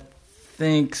that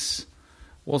thinks,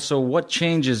 well, so what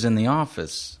changes in the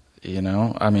office?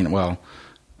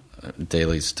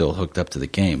 Daly's still hooked up to the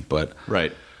game, but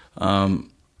right. One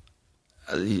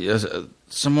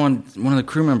of the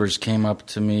crew members came up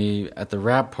to me at the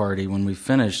wrap party when we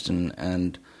finished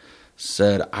and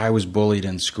said, "I was bullied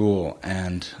in school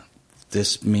and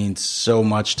this means so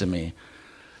much to me."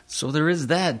 So there is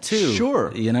that too.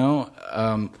 Sure.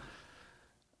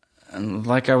 And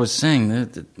like I was saying,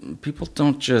 people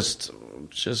don't just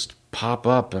pop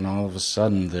up and all of a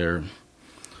sudden they're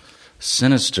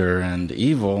sinister and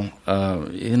evil.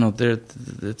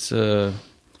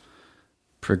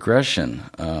 progression.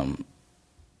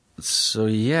 So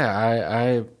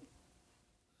yeah,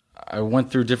 I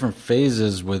went through different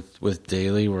phases with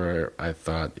Daly where I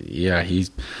thought, yeah, he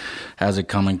has it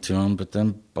coming to him, but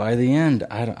then by the end,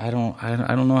 I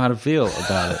don't know how to feel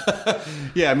about it.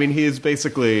 Yeah, I mean, he is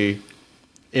basically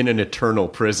in an eternal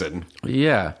prison.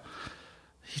 Yeah,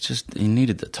 he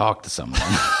needed to talk to someone.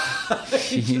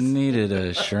 he needed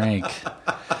a shrink.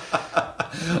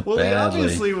 Well,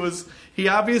 badly. he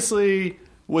obviously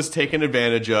was taken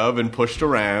advantage of and pushed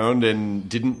around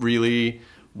and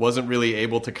wasn't really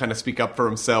able to kind of speak up for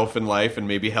himself in life, and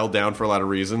maybe held down for a lot of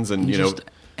reasons, and just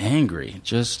angry,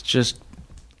 just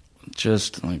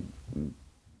like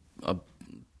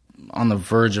on the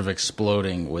verge of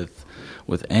exploding with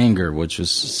anger, which is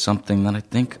something that I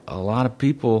think a lot of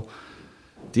people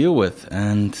deal with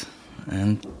and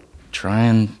try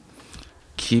and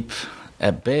keep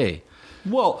at bay.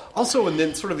 Well, also, and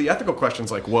then sort of the ethical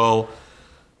questions like, well,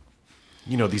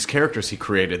 these characters he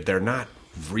created, they're not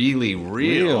really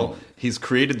real. He's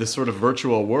created this sort of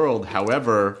virtual world,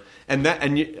 however, I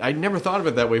never thought of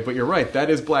it that way, but you're right. That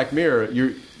is Black Mirror.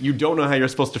 You don't know how you're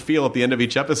supposed to feel at the end of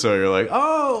each episode. You're like,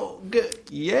 oh,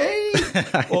 yay,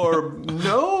 or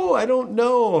no, I don't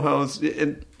know how.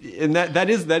 And that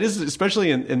is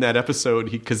especially in that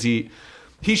episode because he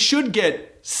should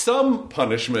get some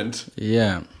punishment.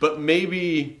 Yeah, but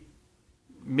maybe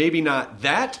not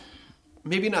that.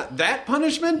 Maybe not that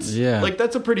punishment. Yeah, like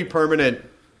that's a pretty permanent.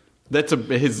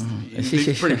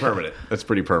 He's pretty permanent. That's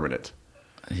pretty permanent.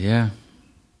 Yeah,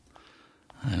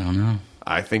 I don't know.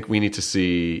 I think we need to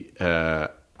see. I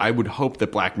would hope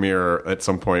that Black Mirror at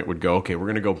some point would go, okay, we're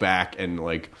going to go back and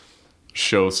like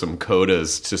show some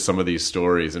codas to some of these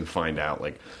stories and find out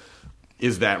like,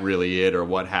 is that really it, or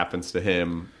what happens to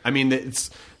him? I mean, it's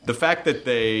the fact that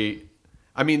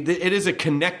it is a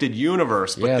connected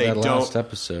universe, but they don't. Last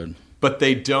episode. But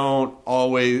they don't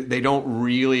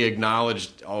really acknowledge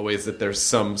always that there's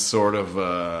some sort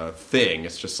of thing.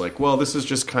 It's just like, well, this is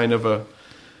just kind of a,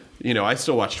 I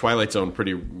still watch Twilight Zone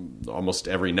almost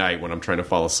every night when I'm trying to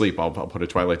fall asleep. I'll put a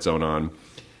Twilight Zone on.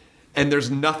 And there's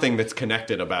nothing that's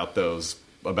connected about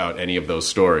any of those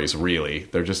stories, really.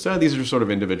 They're just, these are sort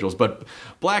of individuals. But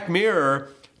Black Mirror,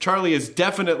 Charlie has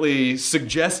definitely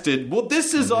suggested, well,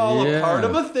 this is all a part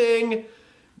of a thing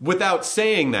without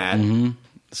saying that. Mm-hmm.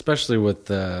 Especially with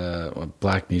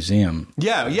Black Museum.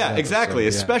 Yeah, exactly.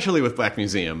 Especially with Black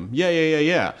Museum.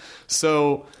 Yeah.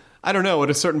 So, I don't know. At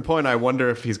a certain point, I wonder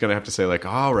if he's going to have to say, like,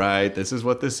 all right, this is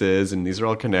what this is, and these are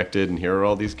all connected, and here are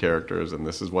all these characters, and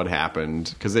this is what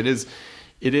happened. Because I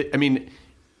mean,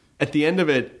 at the end of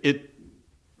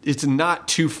it's not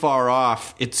too far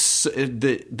off.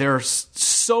 There are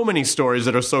so many stories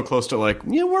that are so close to like,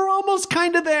 we're almost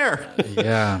kind of there.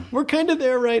 Yeah. We're kind of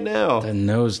there right now. The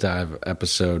Nosedive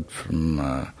episode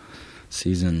from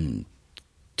season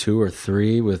 2 or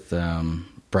 3 with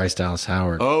Bryce Dallas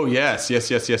Howard. Oh, yes.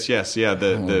 Yeah,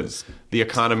 the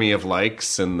economy of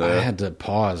likes and the... I had to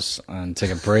pause and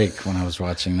take a break when I was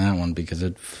watching that one because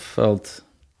it felt...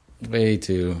 way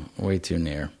too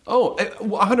near. Oh,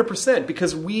 100%.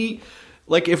 Because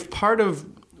if part of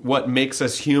what makes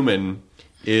us human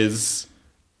is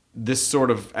this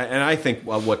sort of, and I think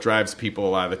what drives people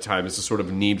a lot of the time is a sort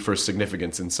of need for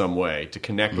significance in some way, to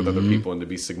connect with other people and to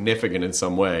be significant in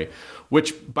some way,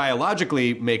 which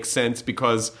biologically makes sense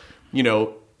because,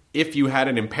 if you had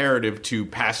an imperative to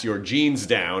pass your genes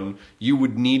down, you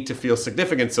would need to feel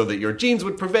significant so that your genes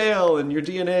would prevail and your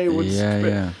DNA would...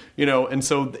 And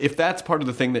so if that's part of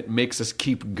the thing that makes us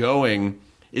keep going,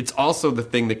 it's also the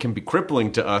thing that can be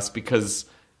crippling to us because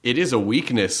it is a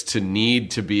weakness to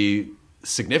need to be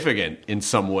significant in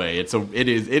some way. It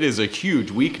is a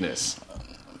huge weakness.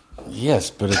 Yes,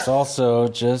 but it's also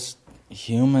just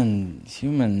human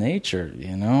nature,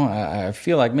 I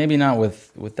feel like maybe not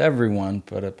with everyone,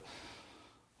 but a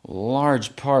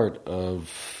large part of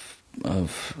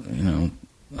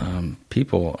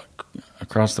people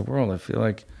across the world, I feel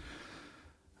like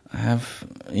have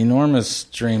enormous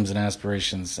dreams and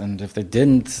aspirations, and if they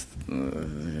didn't,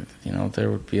 there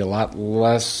would be a lot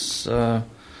less of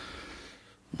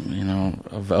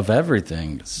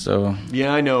everything. So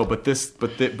yeah, I know, but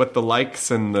the likes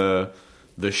and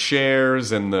the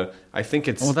shares and I think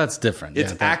it's... Well, that's different.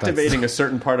 It's activating a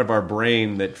certain part of our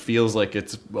brain that feels like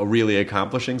it's really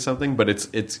accomplishing something, but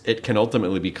it can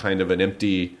ultimately be kind of an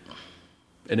empty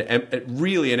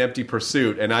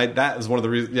pursuit. And that is one of the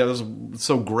reasons. Yeah, that was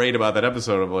so great about that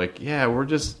episode of like, yeah, we're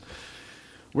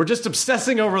We're just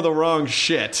obsessing over the wrong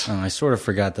shit. I sort of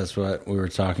forgot that's what we were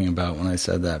talking about when I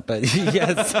said that. But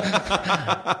yes,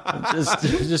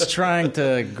 just trying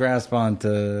to grasp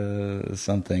onto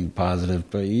something positive.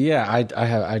 But yeah,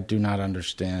 I do not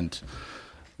understand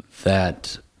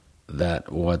that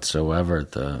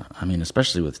whatsoever. I mean,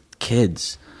 especially with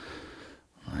kids,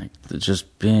 like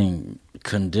just being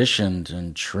conditioned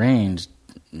and trained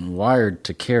and wired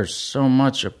to care so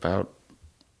much about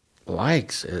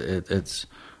likes. It's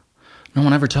no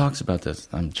one ever talks about this.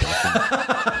 I'm joking.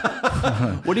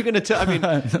 What are you going to tell? I mean,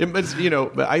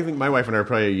 but I think my wife and I are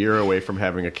probably a year away from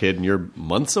having a kid, and you're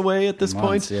months away at this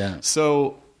point. Yeah.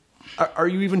 So are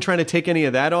you even trying to take any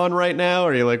of that on right now?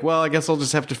 Or are you like, well, I guess I'll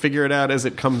just have to figure it out as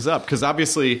it comes up? Because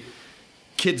obviously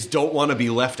kids don't want to be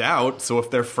left out. So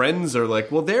if their friends are like,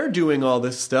 well, they're doing all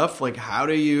this stuff, like, how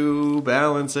do you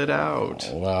balance it out?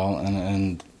 Well,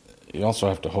 and you also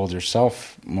have to hold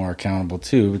yourself more accountable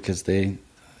too, because they,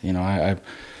 my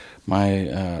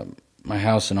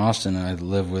house in Austin, I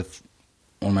live with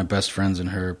one of my best friends and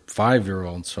her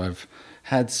 5-year-old, so I've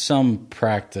had some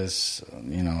practice,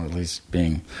 at least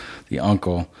being the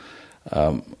uncle,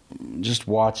 just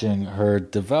watching her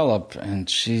develop, and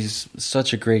she's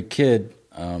such a great kid.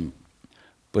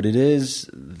 But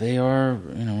they are,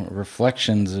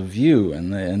 reflections of you,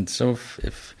 and so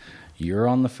if you're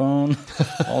on the phone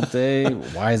all day,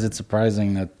 why is it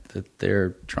surprising that they're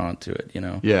drawn to it,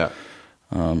 Yeah.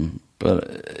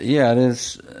 But yeah, it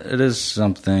is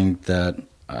something that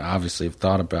I obviously have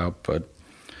thought about, but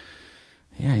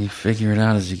yeah, you figure it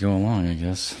out as you go along, I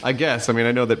guess. I mean,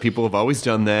 I know that people have always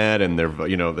done that, and they're,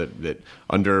 that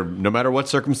under no matter what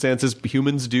circumstances,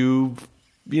 humans do,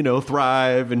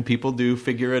 thrive, and people do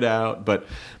figure it out. But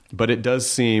it does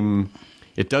seem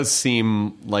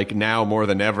like now more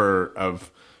than ever of,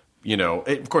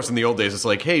 of course in the old days it's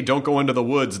like, hey, don't go into the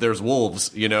woods, there's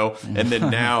wolves, and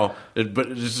then now, but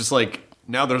it's just like,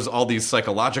 now there's all these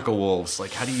psychological wolves.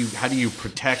 Like, how do you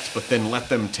protect, but then let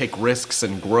them take risks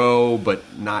and grow, but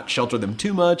not shelter them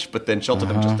too much, but then shelter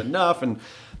them just enough? And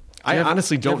I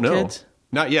honestly don't know. Kids?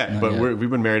 Not yet, but we've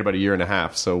been married about a year and a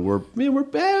half, so we're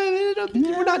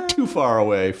not too far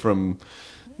away from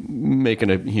making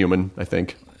a human, I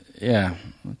think. Yeah,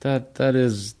 that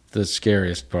is the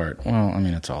scariest part. Well, I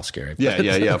mean, it's all scary.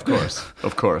 Yeah,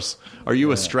 of course. Are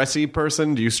you a stressy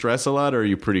person? Do you stress a lot, or are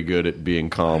you pretty good at being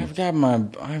calm? I've got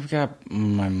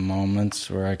my moments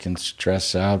where I can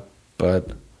stress out,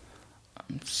 but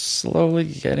I'm slowly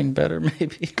getting better,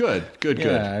 maybe. Good.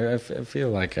 Yeah, I feel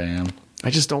like I am. I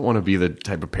just don't want to be the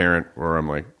type of parent where I'm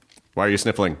like, why are you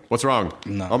sniffling? What's wrong?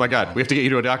 No. Oh my God, we have to get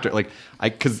you to a doctor. Like,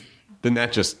 because then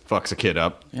that just fucks a kid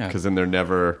up. Yeah. Because then they're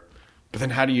never. But then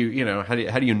how do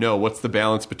you know what's the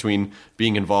balance between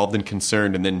being involved and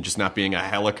concerned and then just not being a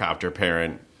helicopter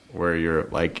parent where you're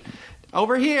like,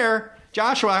 over here,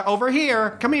 Joshua, over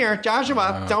here, come here,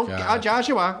 Joshua,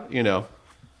 Joshua,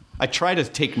 I try to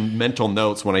take mental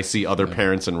notes when I see other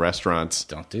parents in restaurants.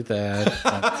 Don't do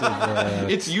that.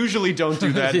 It's usually don't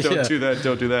do that,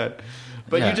 don't do that.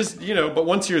 But you just, but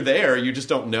once you're there, you just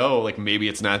don't know, like maybe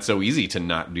it's not so easy to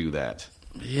not do that.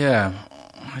 Yeah,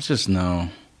 I just know.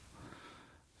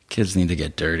 Kids need to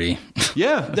get dirty.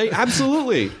 Yeah, they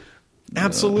absolutely.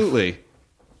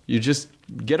 You just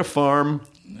get a farm.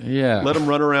 Yeah. Let them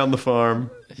run around the farm.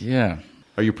 Yeah.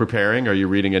 Are you preparing? Are you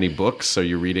reading any books? Are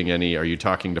you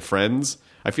talking to friends?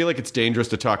 I feel like it's dangerous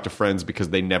to talk to friends because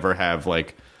they never have,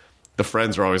 like, the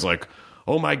friends are always like,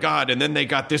 oh my God, and then they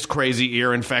got this crazy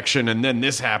ear infection, and then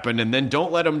this happened, and then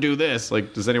don't let them do this.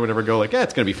 Like, does anyone ever go like,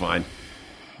 it's going to be fine?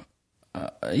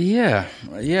 Yeah.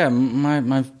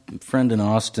 My friend in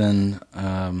Austin,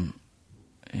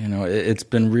 it's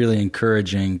been really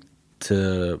encouraging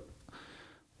to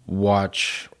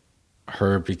watch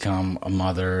her become a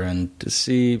mother and to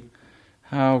see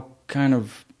how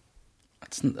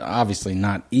it's obviously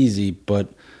not easy,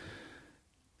 but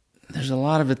there's a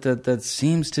lot of it that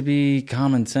seems to be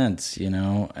common sense,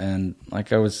 and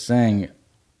like I was saying,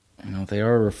 they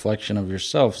are a reflection of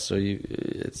yourself, so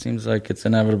it seems like it's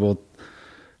inevitable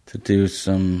to do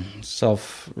some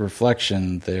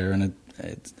self-reflection there, and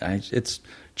it's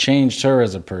changed her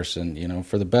as a person,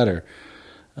 for the better.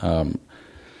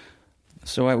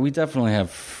 So we definitely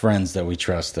have friends that we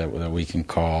trust that we can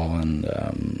call and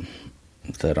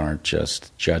that aren't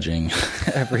just judging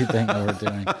everything that we're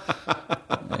doing.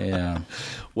 Yeah.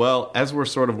 Well, as we're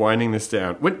sort of winding this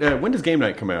down, when does Game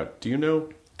Night come out? Do you know?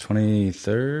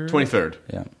 23rd. 23rd.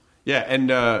 Yeah. Yeah,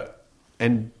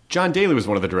 and John Daly was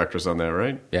one of the directors on that,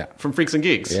 right? Yeah. From Freaks and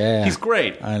Geeks. Yeah. He's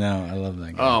great. I know. I love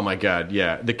that guy. Oh, my God.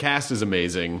 Yeah. The cast is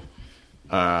amazing.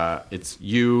 It's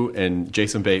you and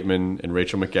Jason Bateman and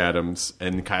Rachel McAdams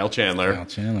and Kyle Chandler. Kyle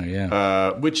Chandler,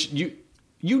 yeah. Which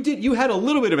you had a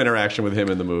little bit of interaction with him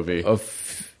in the movie.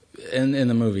 In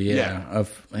the movie, yeah.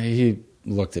 He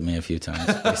looked at me a few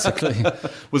times, basically.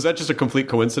 Was that just a complete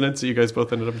coincidence that you guys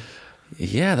both ended up?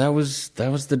 Yeah, that was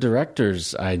the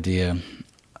director's idea.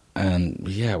 And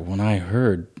yeah, when I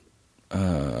heard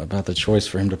about the choice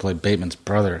for him to play Bateman's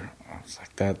brother, I was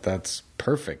like, that's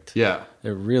perfect. Yeah. It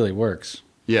really works.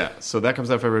 Yeah, so that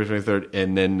comes out February 23rd.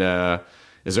 And then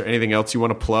is there anything else you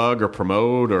want to plug or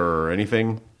promote or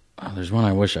anything? Oh, there's one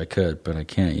I wish I could, but I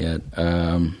can't yet.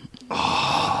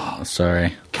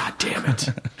 Sorry. God damn it.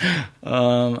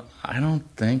 I don't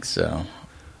think so.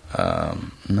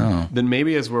 No. Then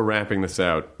maybe as we're wrapping this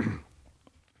out,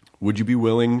 would you be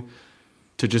willing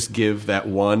to just give that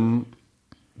one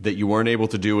that you weren't able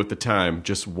to do at the time,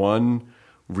 just one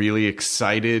really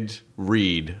excited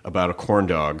read about a corn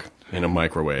dog in a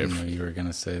microwave? I knew you were going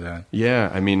to say that.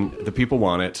 Yeah, I mean, the people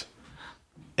want it.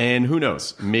 And who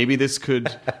knows? Maybe this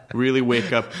could really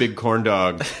wake up Big Corn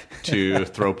Dog to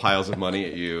throw piles of money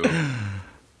at you.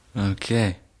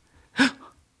 Okay.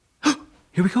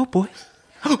 Here we go, boy.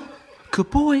 Good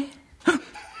boy.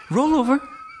 Roll over.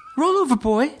 Roll over,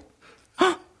 boy.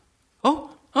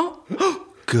 Oh.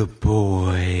 Good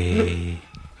boy.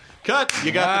 Cut!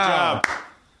 You got the job.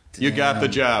 You got the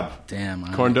job.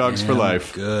 Damn. Corn dogs for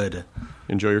life. Good.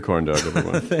 Enjoy your corn dog,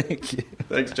 everyone. Thank you.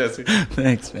 Thanks, Jesse.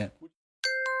 Thanks, man.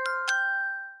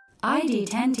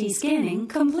 ID10T scanning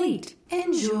complete.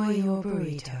 Enjoy your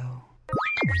burrito.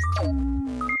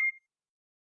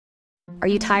 Are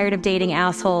you tired of dating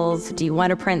assholes? Do you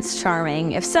want a Prince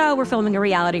Charming? If so, we're filming a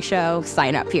reality show.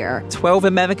 Sign up here. 12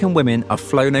 American women are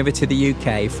flown over to the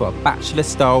UK for a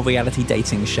bachelor-style reality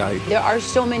dating show. There are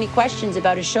so many questions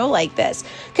about a show like this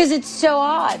because it's so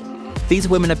odd. These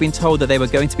women have been told that they were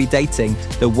going to be dating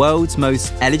the world's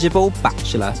most eligible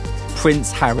bachelor,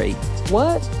 Prince Harry.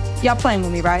 What? Y'all playing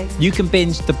with me, right? You can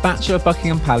binge The Bachelor of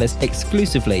Buckingham Palace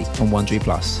exclusively on Wondery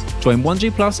Plus. Join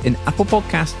Wondery Plus in Apple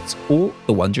Podcasts or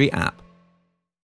the Wondery app.